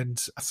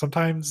 And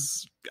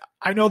sometimes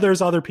I know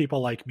there's other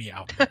people like me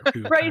out there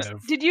who Bryce,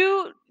 did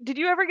you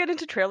ever get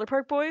into Trailer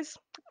Park Boys?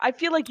 I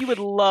feel like you would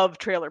love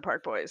Trailer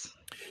Park Boys.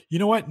 You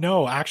know what?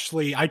 No,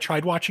 actually, I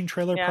tried watching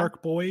Trailer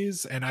Park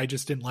Boys and I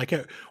just didn't like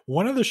it.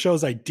 One of the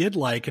shows I did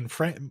like, and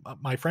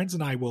my friends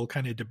and I will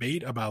kind of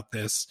debate about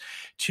this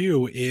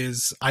too,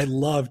 is I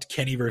loved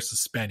Kenny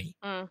versus Spenny.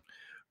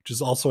 Which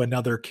is also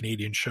another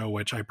Canadian show,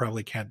 which I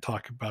probably can't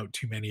talk about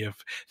too many of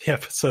the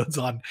episodes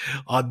on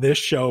this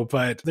show,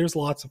 but there's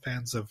lots of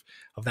fans of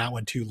that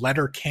one too.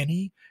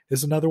 Letterkenny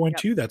is another one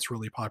too that's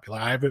really popular.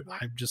 I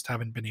just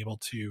haven't been able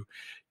to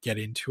get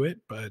into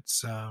it, but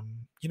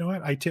you know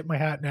what? I tip my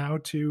hat now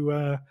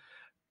to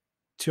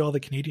all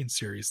the Canadian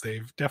series.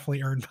 They've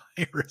definitely earned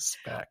my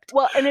respect.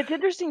 Well, and it's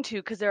interesting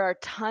too, because there are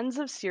tons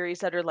of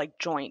series that are like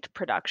joint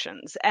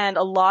productions, and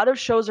a lot of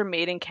shows are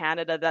made in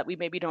Canada that we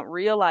maybe don't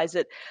realize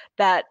it,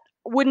 that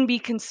wouldn't be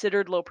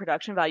considered low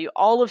production value.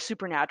 All of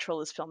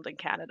Supernatural is filmed in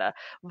Canada.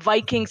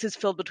 Vikings is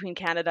filmed between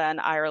Canada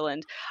and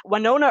Ireland.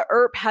 Winona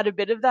Earp had a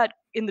bit of that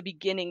in the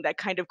beginning, that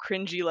kind of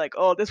cringy, like,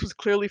 oh, this was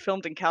clearly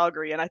filmed in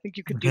Calgary and I think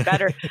you could do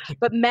better.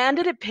 But man,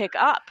 did it pick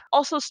up.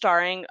 Also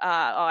starring,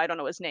 I don't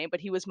know his name, but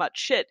he was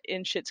much Schitt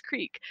in Schitt's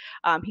Creek.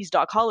 He's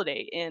Doc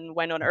Holliday in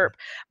Winona Earp.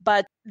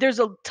 But there's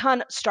a ton,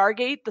 the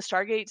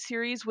Stargate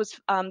series was,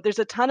 there's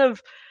a ton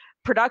of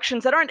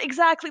productions that aren't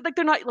exactly like,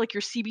 they're not like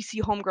your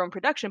CBC homegrown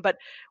production, but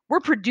we're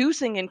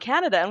producing in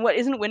Canada. And what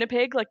isn't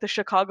Winnipeg like the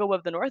Chicago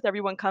of the North?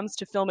 Everyone comes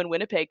to film in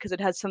Winnipeg because it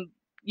has some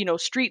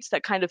streets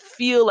that kind of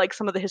feel like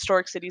some of the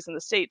historic cities in the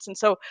States. And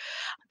so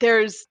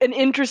there's an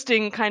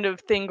interesting kind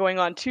of thing going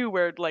on too,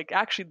 where like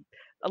actually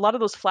a lot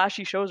of those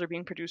flashy shows are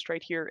being produced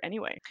right here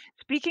anyway.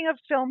 Speaking of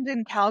filmed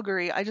in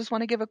Calgary, I just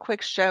want to give a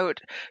quick shout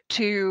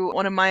to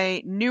one of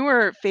my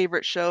newer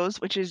favorite shows,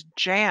 which is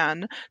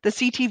Jan, the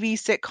CTV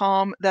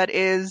sitcom that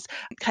is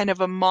kind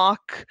of a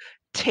mock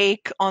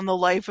take on the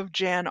life of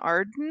Jan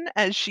Arden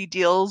as she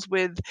deals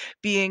with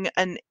being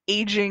an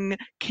aging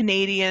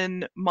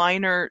Canadian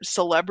minor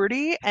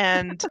celebrity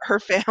and her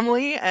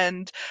family,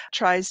 and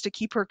tries to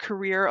keep her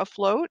career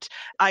afloat.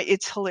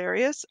 It's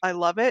hilarious. I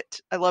love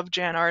it. I love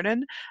Jan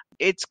Arden.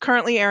 It's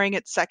currently airing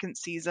its second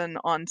season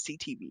on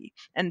CTV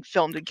and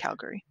filmed in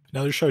Calgary.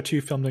 Another show too,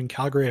 filmed in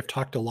Calgary, I've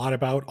talked a lot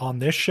about on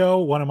this show.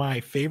 One of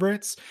my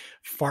favorites,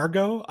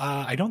 Fargo.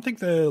 I don't think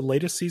the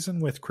latest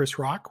season with Chris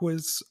Rock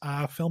was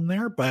filmed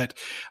there, but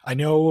I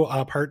know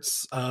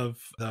parts of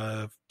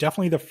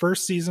definitely the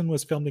first season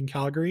was filmed in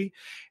Calgary,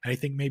 and I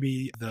think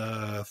maybe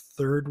the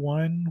third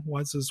one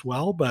was as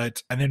well.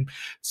 And then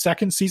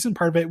second season,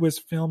 part of it was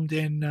filmed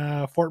in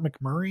Fort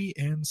McMurray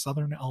in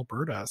southern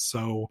Alberta.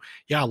 So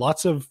yeah,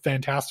 lots of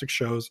fantastic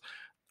shows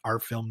are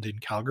filmed in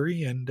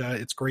Calgary, and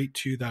it's great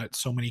too that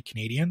so many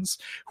Canadians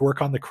who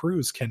work on the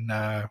crews can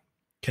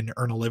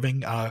earn a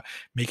living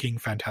making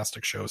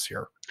fantastic shows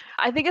here.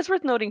 I think it's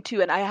worth noting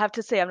too, and I have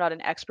to say I'm not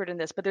an expert in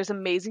this, but there's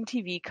amazing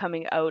TV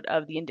coming out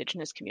of the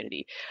Indigenous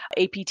community.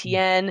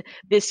 APTN,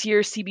 this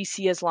year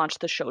CBC has launched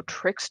the show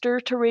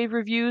Trickster to rave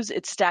reviews.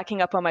 It's stacking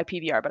up on my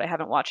PVR, but I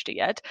haven't watched it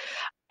yet.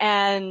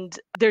 And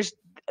there's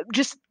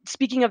just,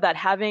 speaking of that,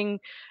 having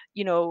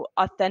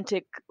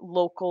authentic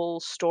local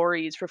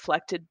stories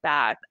reflected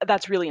back,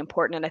 that's really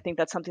important. And I think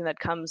that's something that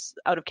comes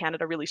out of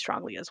Canada really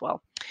strongly as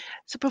well.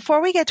 So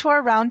before we get to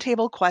our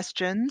roundtable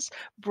questions,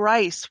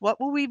 Bryce, what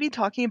will we be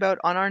talking about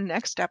on our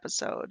next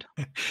episode?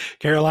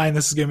 Caroline,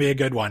 this is going to be a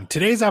good one.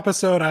 Today's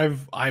episode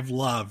I've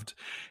loved,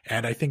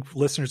 and I think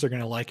listeners are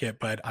going to like it,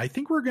 but I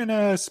think we're going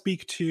to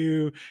speak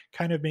to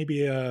kind of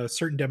maybe a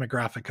certain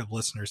demographic of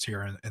listeners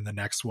here in the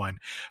next one.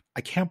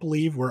 I can't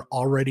believe we're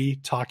already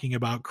talking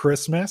about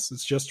Christmas.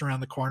 It's just around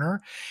the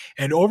corner.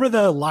 And over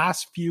the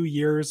last few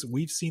years,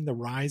 we've seen the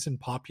rise in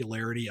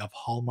popularity of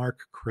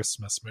Hallmark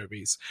Christmas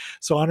movies.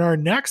 So on our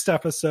next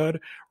episode,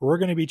 we're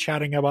going to be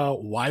chatting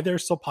about why they're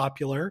so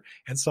popular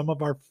and some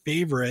of our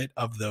favorite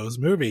of those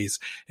movies.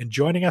 And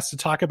joining us to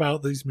talk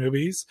about these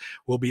movies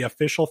will be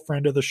official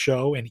friend of the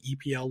show and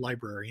EPL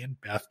librarian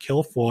Beth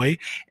Kilfoy,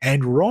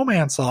 and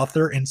romance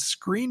author and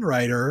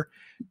screenwriter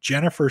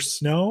Jennifer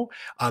Snow.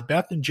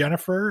 Beth and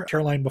Jennifer,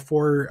 Caroline,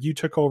 before you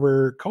took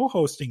over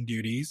co-hosting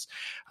duties,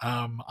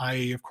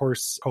 I, of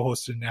course,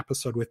 co-hosted an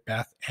episode with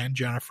Beth and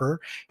Jennifer,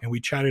 and we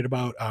chatted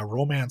about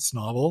romance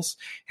novels.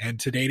 And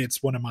to date,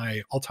 it's one of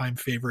my all-time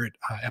favorite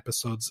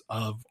episodes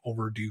of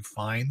Overdue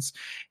Finds.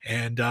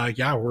 And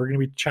yeah, we're going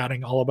to be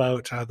chatting all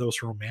about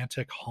those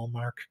romantic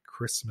Hallmark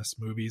Christmas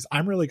movies.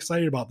 I'm really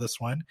excited about this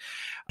one.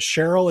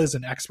 Cheryl is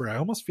an expert. I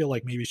almost feel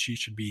like maybe she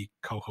should be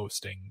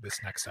co-hosting this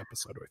next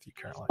episode with you,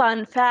 Caroline.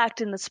 Fun fact,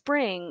 in the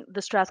spring,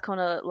 the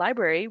Strathcona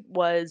Library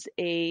was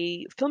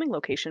a filming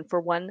location for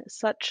one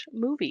such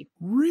movie.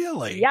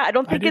 Really? Yeah, I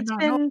don't think it's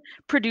been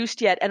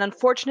produced yet. And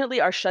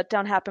unfortunately, our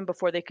shutdown happened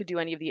before they could do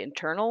any of the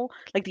internal,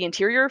 like the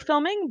interior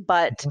filming.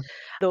 But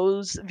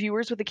those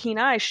viewers with a keen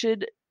eye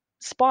should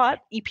spot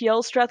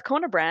EPL's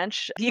Strathcona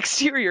branch, the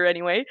exterior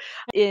anyway,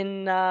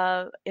 in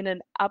an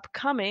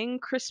upcoming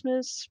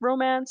Christmas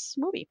romance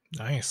movie.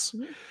 Nice.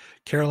 Mm-hmm.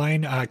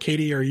 Caroline,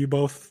 Katie, are you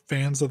both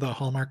fans of the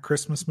Hallmark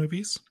Christmas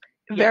movies?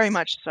 Very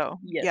much so.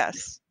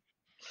 Yes.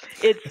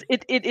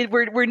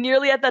 We're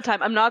nearly at that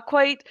time. I'm not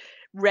quite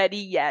ready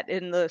yet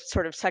in the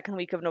sort of second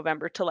week of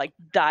November to like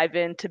dive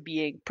into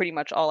being pretty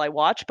much all I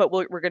watch, but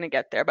we're going to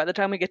get there. By the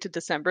time we get to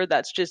December,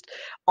 that's just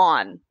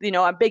on. You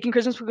know, I'm baking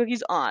Christmas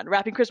cookies on,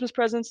 wrapping Christmas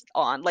presents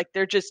on. Like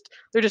they're just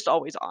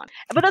always on.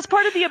 But that's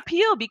part of the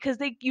appeal because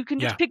you can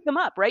just pick them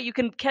up, right? You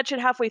can catch it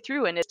halfway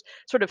through and it's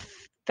sort of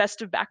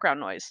festive background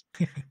noise.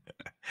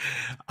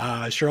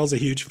 Cheryl's a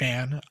huge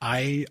fan.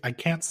 I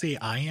can't say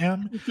I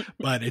am,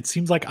 but it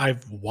seems like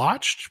I've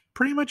watched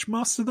pretty much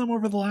most of them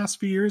over the last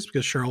few years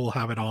because Cheryl will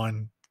have it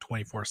on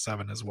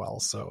 24/7 as well.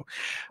 So,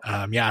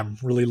 yeah, I'm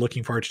really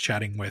looking forward to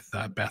chatting with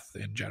Beth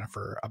and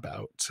Jennifer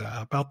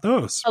about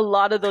those. A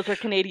lot of those are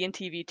Canadian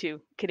TV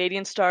too.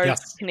 Canadian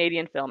stars,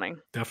 Canadian filming.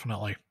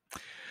 Definitely.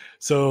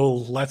 So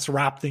let's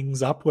wrap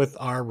things up with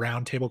our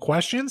roundtable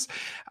questions.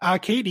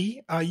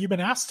 Katie, you've been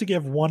asked to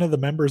give one of the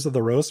members of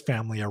the Rose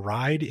family a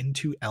ride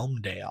into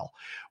Elmdale.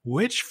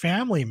 Which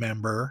family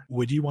member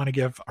would you want to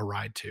give a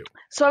ride to?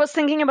 So I was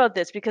thinking about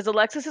this because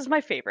Alexis is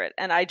my favorite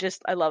and I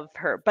love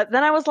her. But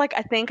then I was like,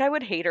 I think I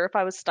would hate her if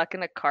I was stuck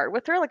in a car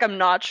with her. Like, I'm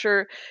not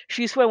sure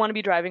she's who I want to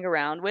be driving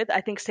around with.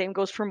 I think same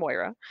goes for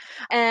Moira.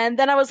 And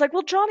then I was like,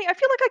 well, Johnny, I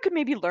feel like I could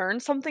maybe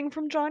learn something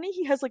from Johnny.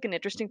 He has like an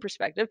interesting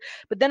perspective.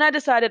 But then I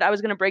decided I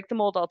was going to break the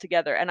mold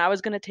altogether and I was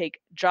going to take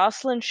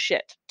Jocelyn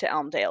Schitt to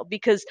Elmdale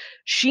because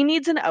she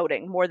needs an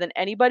outing more than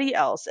anybody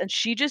else. And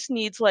she just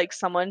needs like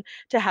someone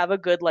to have a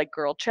good like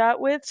girl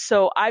chat with.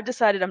 So I've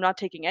decided I'm not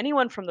taking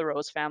anyone from the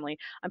Rose family.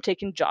 I'm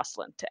taking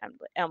Jocelyn to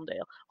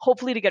Elmdale,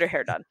 hopefully to get her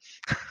hair done.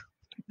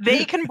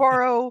 They can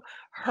borrow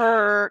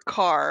her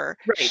car.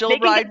 Right. She'll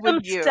ride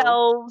with you.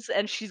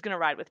 And she's going to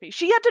ride with me.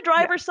 She had to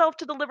drive herself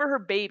to deliver her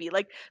baby.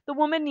 Like, the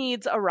woman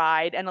needs a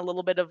ride and a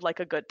little bit of like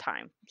a good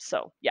time.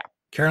 So, yeah.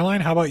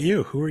 Caroline, how about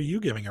you? Who are you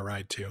giving a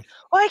ride to?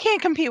 Well, I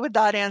can't compete with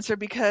that answer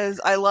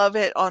because I love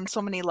it on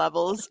so many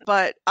levels.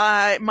 But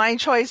my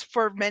choice,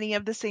 for many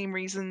of the same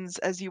reasons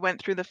as you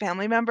went through the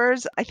family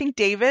members, I think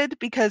David,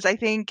 because I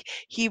think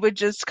he would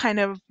just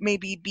kind of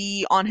maybe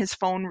be on his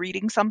phone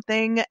reading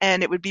something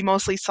and it would be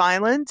mostly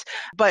silent,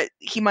 but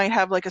he might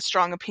have like a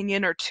strong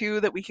opinion or two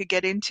that we could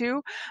get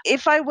into.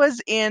 If I was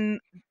in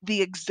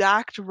the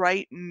exact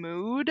right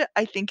mood,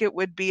 I think it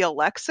would be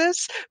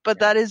Alexis, but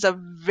that is a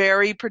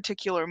very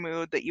particular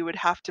mood that you would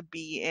have to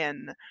be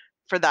in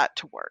for that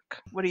to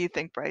work. What do you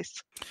think,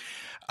 Bryce?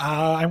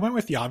 I went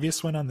with the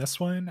obvious one on this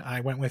one.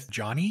 I went with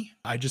Johnny.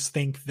 I just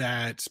think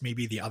that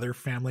maybe the other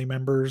family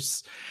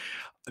members,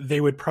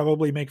 they would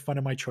probably make fun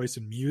of my choice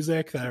in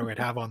music that I would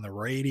have on the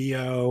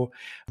radio.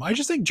 I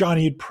just think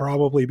Johnny would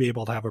probably be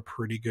able to have a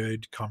pretty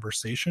good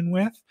conversation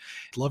with.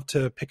 I'd love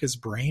to pick his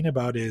brain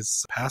about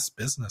his past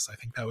business. I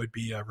think that would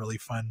be a really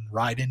fun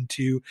ride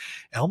into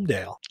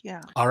Elmdale.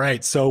 Yeah. All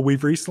right. So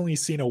we've recently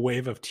seen a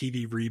wave of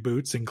TV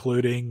reboots,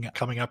 including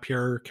coming up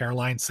here,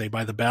 Caroline, Saved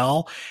by the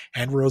Bell,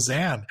 and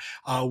Roseanne.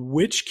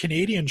 Which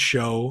Canadian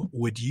show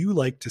would you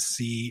like to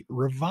see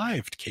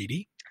revived,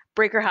 Katie?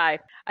 Breaker High.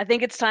 I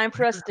think it's time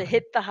for us to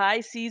hit the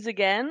high seas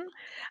again.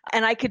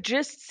 And I could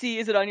just see,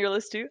 is it on your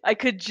list too? I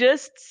could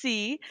just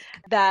see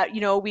that, you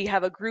know, we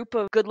have a group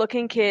of good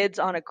looking kids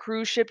on a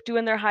cruise ship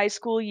doing their high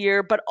school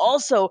year, but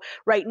also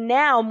right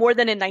now, more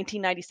than in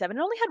 1997,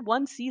 it only had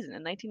one season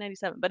in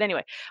 1997. But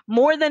anyway,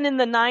 more than in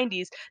the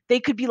 90s,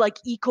 they could be like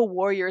eco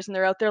warriors and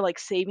they're out there like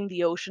saving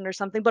the ocean or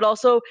something. But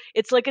also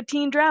it's like a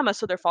teen drama.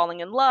 So they're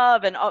falling in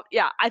love. And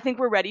yeah, I think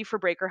we're ready for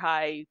Breaker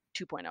High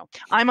 2.0.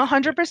 I'm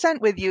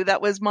 100% with you.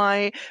 That was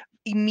my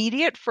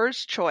immediate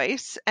first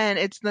choice, and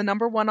it's the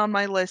number one on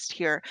my list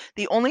here.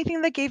 The only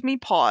thing that gave me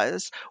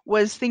pause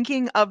was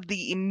thinking of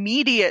the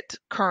immediate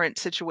current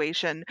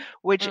situation,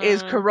 which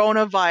is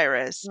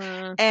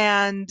coronavirus.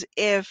 And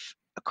if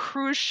a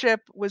cruise ship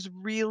was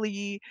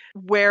really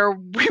where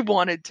we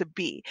wanted to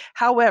be.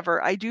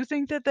 However, I do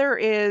think that there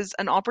is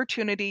an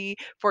opportunity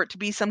for it to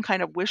be some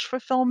kind of wish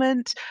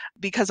fulfillment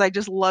because I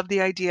just love the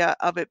idea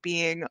of it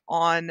being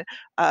on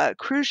a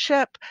cruise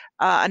ship.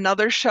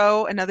 Another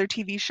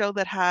TV show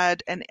that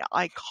had an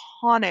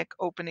iconic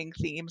opening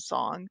theme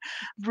song.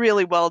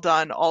 Really well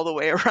done all the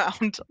way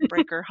around,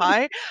 Breaker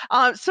High.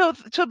 So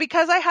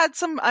because I had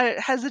some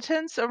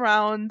hesitance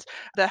around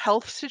the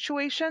health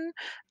situation,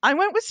 I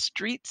went with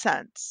Street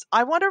Sense.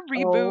 I want a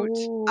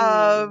reboot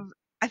of,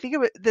 I think it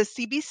was the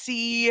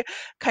CBC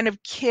kind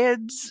of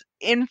kids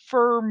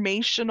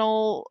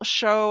informational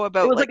show It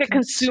about was like like a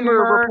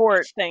consumer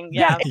report thing.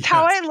 Yeah, Yeah. it's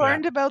how I Yes,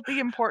 learned about the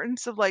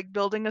importance of like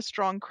building a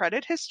strong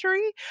credit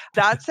history.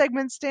 That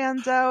segment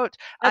stands out.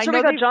 That's I where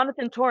we know got they,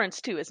 Jonathan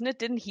Torrance too, isn't it?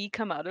 Didn't he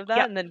come out of that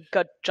yeah, and then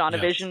got yes.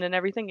 Jonavision and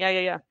everything?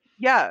 Yeah.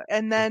 yeah,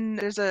 and then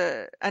there's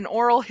an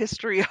oral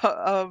history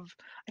of,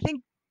 I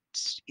think,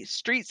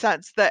 Street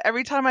Sense that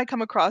every time I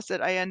come across it,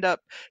 I end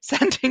up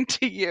sending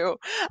to you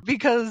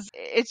because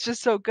it's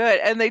just so good.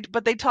 And they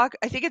talk,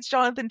 I think it's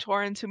Jonathan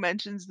Torrance who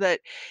mentions that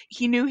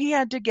he knew he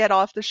had to get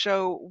off the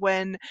show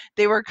when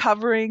they were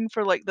covering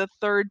for like the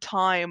third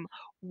time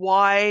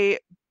why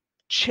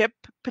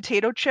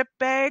potato chip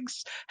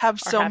bags have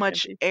Are so half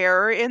much empty.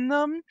 air in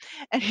them,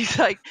 and he's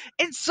like,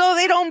 it's so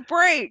they don't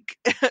break.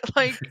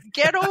 Like,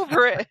 get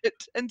over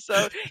it. And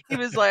so he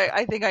was like,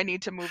 I think I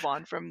need to move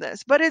on from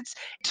this. But it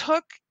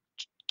took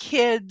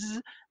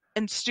kids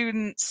and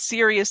students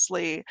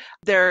seriously,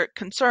 their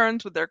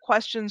concerns, with their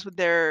questions, with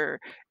their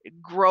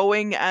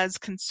growing as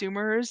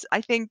consumers.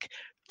 I think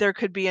there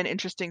could be an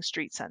interesting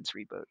Street Sense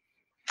reboot.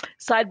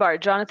 Sidebar,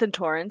 Jonathan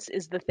Torrance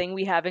is the thing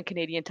we have in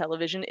Canadian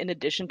television in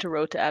addition to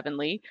Road to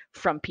Avonlea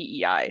from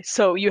PEI.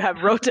 So you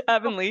have Road to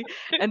Avonlea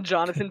and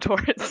Jonathan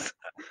Torrance.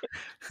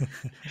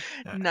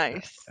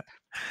 Nice.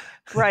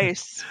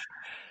 Bryce,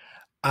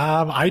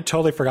 I'd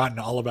totally forgotten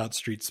all about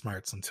Street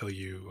Smarts until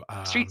you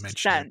Street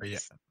mentioned it. But yeah,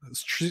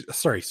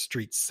 Sense.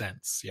 Street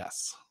Sense.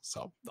 Yes.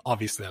 So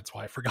obviously that's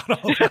why I forgot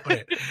all about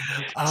it.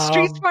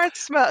 Street Smart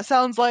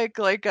sounds like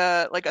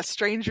a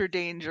Stranger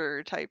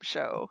Danger type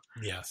show.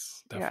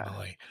 Yes, Yeah.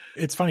 definitely.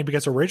 It's funny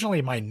because originally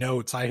in my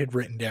notes I had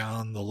written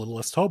down The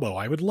Littlest Hobo.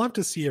 I would love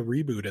to see a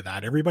reboot of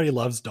that. Everybody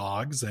loves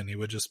dogs, and it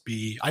would just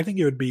be, I think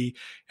it would be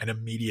an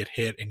immediate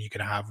hit, and you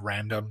could have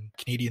random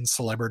Canadian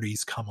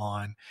celebrities come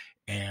on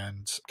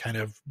and kind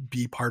of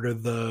be part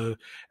of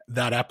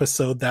that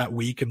episode that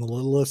week, and The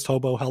Littlest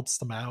Hobo helps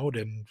them out,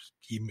 and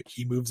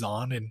he moves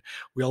on, and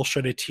we all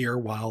shed a tear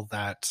while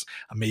that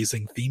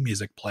amazing theme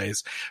music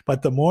plays.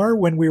 But the more,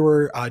 when we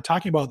were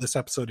talking about this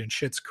episode in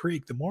Schitt's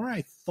Creek, the more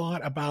I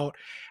thought about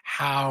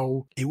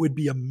how it would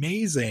be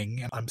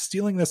amazing. I'm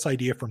stealing this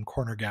idea from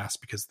Corner Gas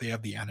because they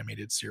have the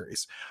animated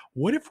series.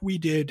 What if we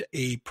did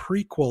a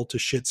prequel to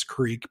Schitt's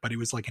Creek, but it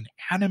was like an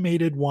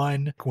animated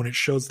one when it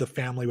shows the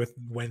family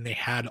when they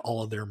had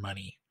all of their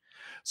money?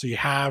 So you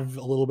have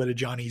a little bit of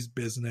Johnny's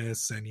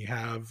business, and you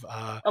have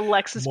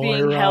Alexis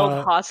Moira being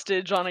held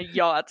hostage on a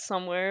yacht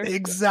somewhere.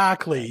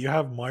 Exactly. You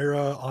have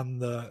Moira on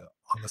the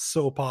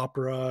soap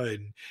opera,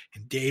 and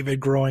David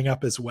growing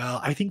up as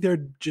well. I think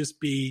there'd just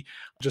be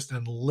just an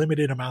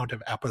unlimited amount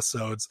of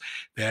episodes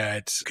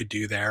that could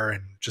do there,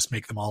 and just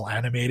make them all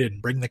animated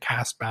and bring the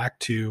cast back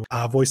to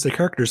voice the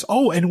characters.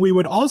 Oh, and we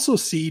would also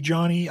see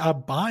Johnny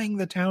buying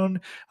the town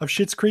of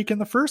Schitt's Creek in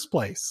the first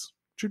place.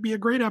 Should be a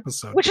great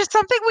episode. Which is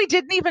something we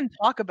didn't even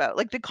talk about,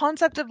 like the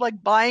concept of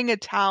like buying a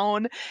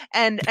town,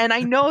 and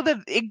I know that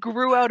it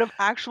grew out of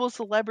actual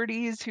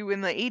celebrities who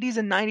in the 80s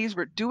and 90s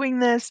were doing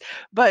this,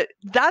 but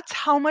that's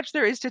how much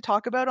there is to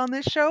talk about on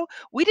this show.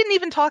 We didn't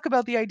even talk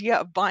about the idea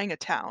of buying a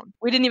town.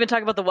 We didn't even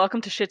talk about the Welcome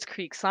to Schitt's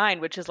Creek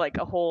sign, which is like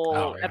a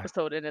whole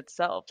episode in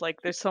itself.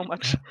 Like, there's so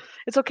much.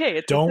 It's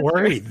okay. Don't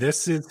worry.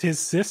 This is his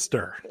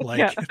sister.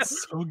 Like,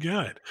 it's so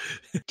good.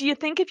 Do you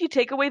think if you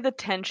take away the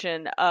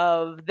tension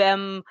of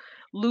them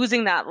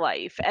losing that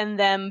life and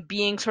them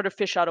being sort of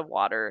fish out of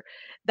water,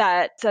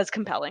 that's as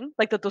compelling?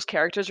 Like, that those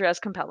characters are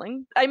as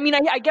compelling? I mean,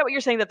 I get what you're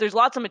saying, that there's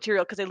lots of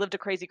material because they lived a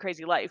crazy,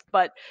 crazy life.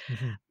 But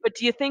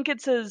do you think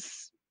it's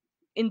as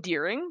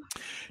endearing?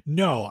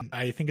 No,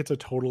 I think it's a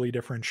totally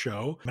different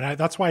show. And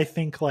that's why I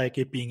think like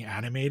it being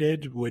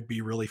animated would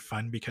be really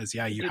fun, because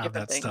you have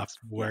that stuff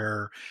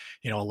where,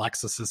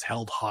 Alexis is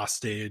held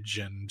hostage,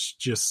 and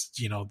just,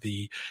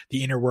 the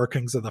inner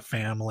workings of the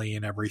family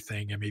and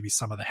everything, and maybe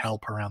some of the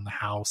help around the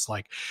house.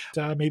 Like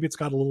maybe it's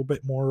got a little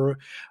bit more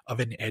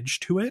of an edge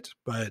to it,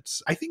 but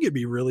I think it'd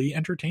be really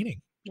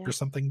entertaining. For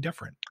something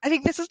different. I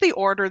think this is the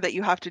order that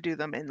you have to do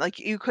them in. Like,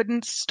 you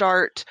couldn't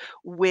start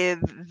with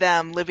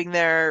them living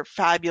their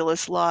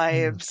fabulous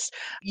lives.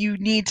 You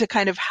need to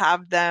kind of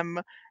have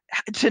them,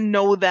 to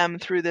know them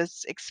through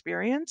this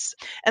experience.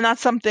 And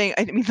that's something,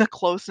 I mean, the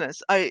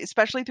closeness,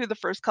 especially through the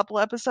first couple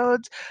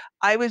episodes,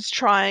 I was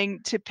trying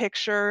to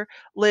picture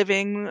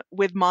living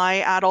with my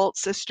adult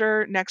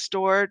sister next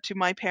door to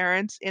my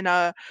parents in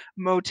a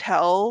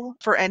motel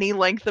for any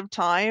length of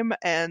time.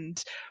 And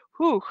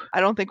I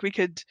don't think we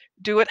could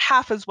do it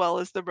half as well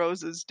as the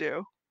Roses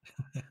do.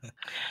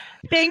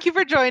 Thank you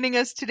for joining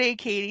us today,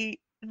 Katie.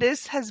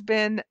 This has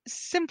been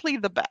simply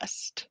the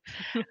best.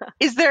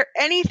 Is there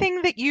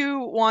anything that you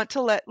want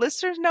to let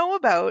listeners know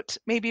about,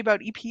 maybe about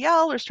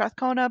EPL or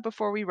Strathcona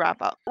before we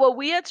wrap up? Well,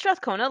 we at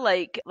Strathcona,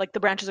 like the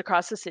branches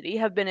across the city,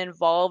 have been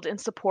involved in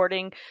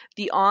supporting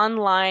the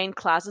online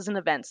classes and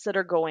events that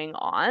are going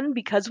on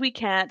because we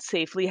can't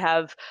safely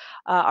have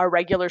our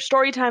regular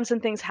story times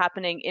and things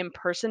happening in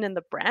person in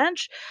the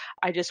branch.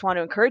 I just want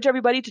to encourage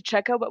everybody to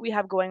check out what we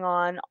have going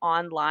on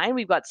online.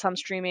 We've got some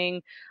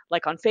streaming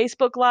like on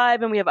Facebook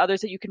Live, and we have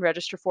others that you can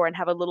register for and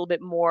have a little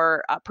bit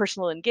more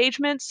personal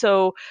engagement.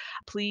 So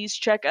please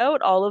check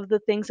out all of the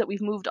things that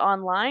we've moved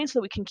online so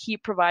that we can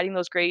keep providing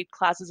those great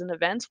classes and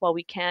events while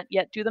we can't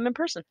yet do them in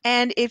person.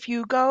 And if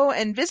you go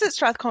and visit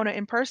Strathcona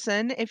in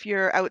person, if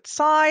you're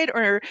outside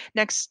or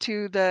next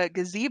to the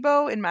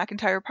gazebo in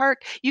McIntyre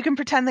Park, you can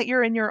pretend that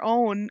you're in your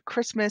own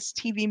Christmas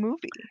TV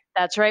movie.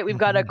 That's right. We've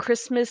got a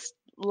Christmas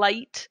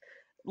light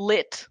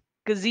lit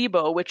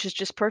gazebo, which is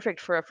just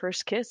perfect for a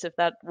first kiss if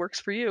that works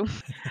for you.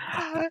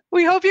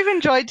 We hope you've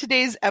enjoyed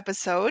today's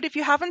episode. If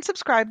you haven't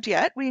subscribed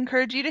yet, we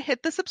encourage you to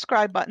hit the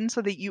subscribe button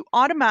so that you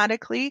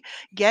automatically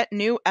get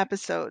new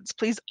episodes.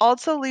 Please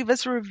also leave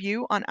us a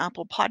review on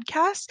Apple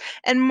Podcasts,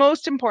 and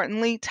most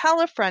importantly,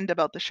 tell a friend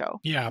about the show.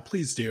 Yeah,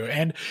 please do.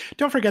 And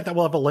don't forget that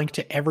we'll have a link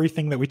to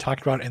everything that we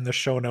talked about in the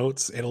show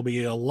notes. It'll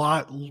be a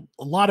lot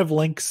of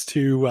links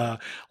to a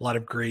lot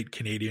of great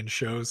Canadian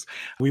shows.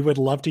 We would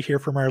love to hear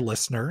from our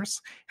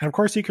listeners. And of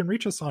course, you can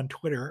reach us on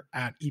Twitter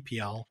at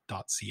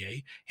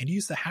EPL.ca and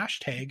use the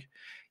hashtag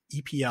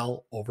EPL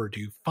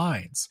Overdue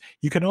Finds.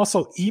 You can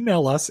also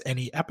email us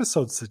any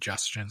episode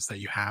suggestions that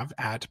you have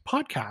at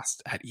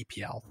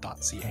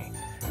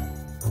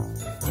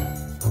podcast@EPL.ca.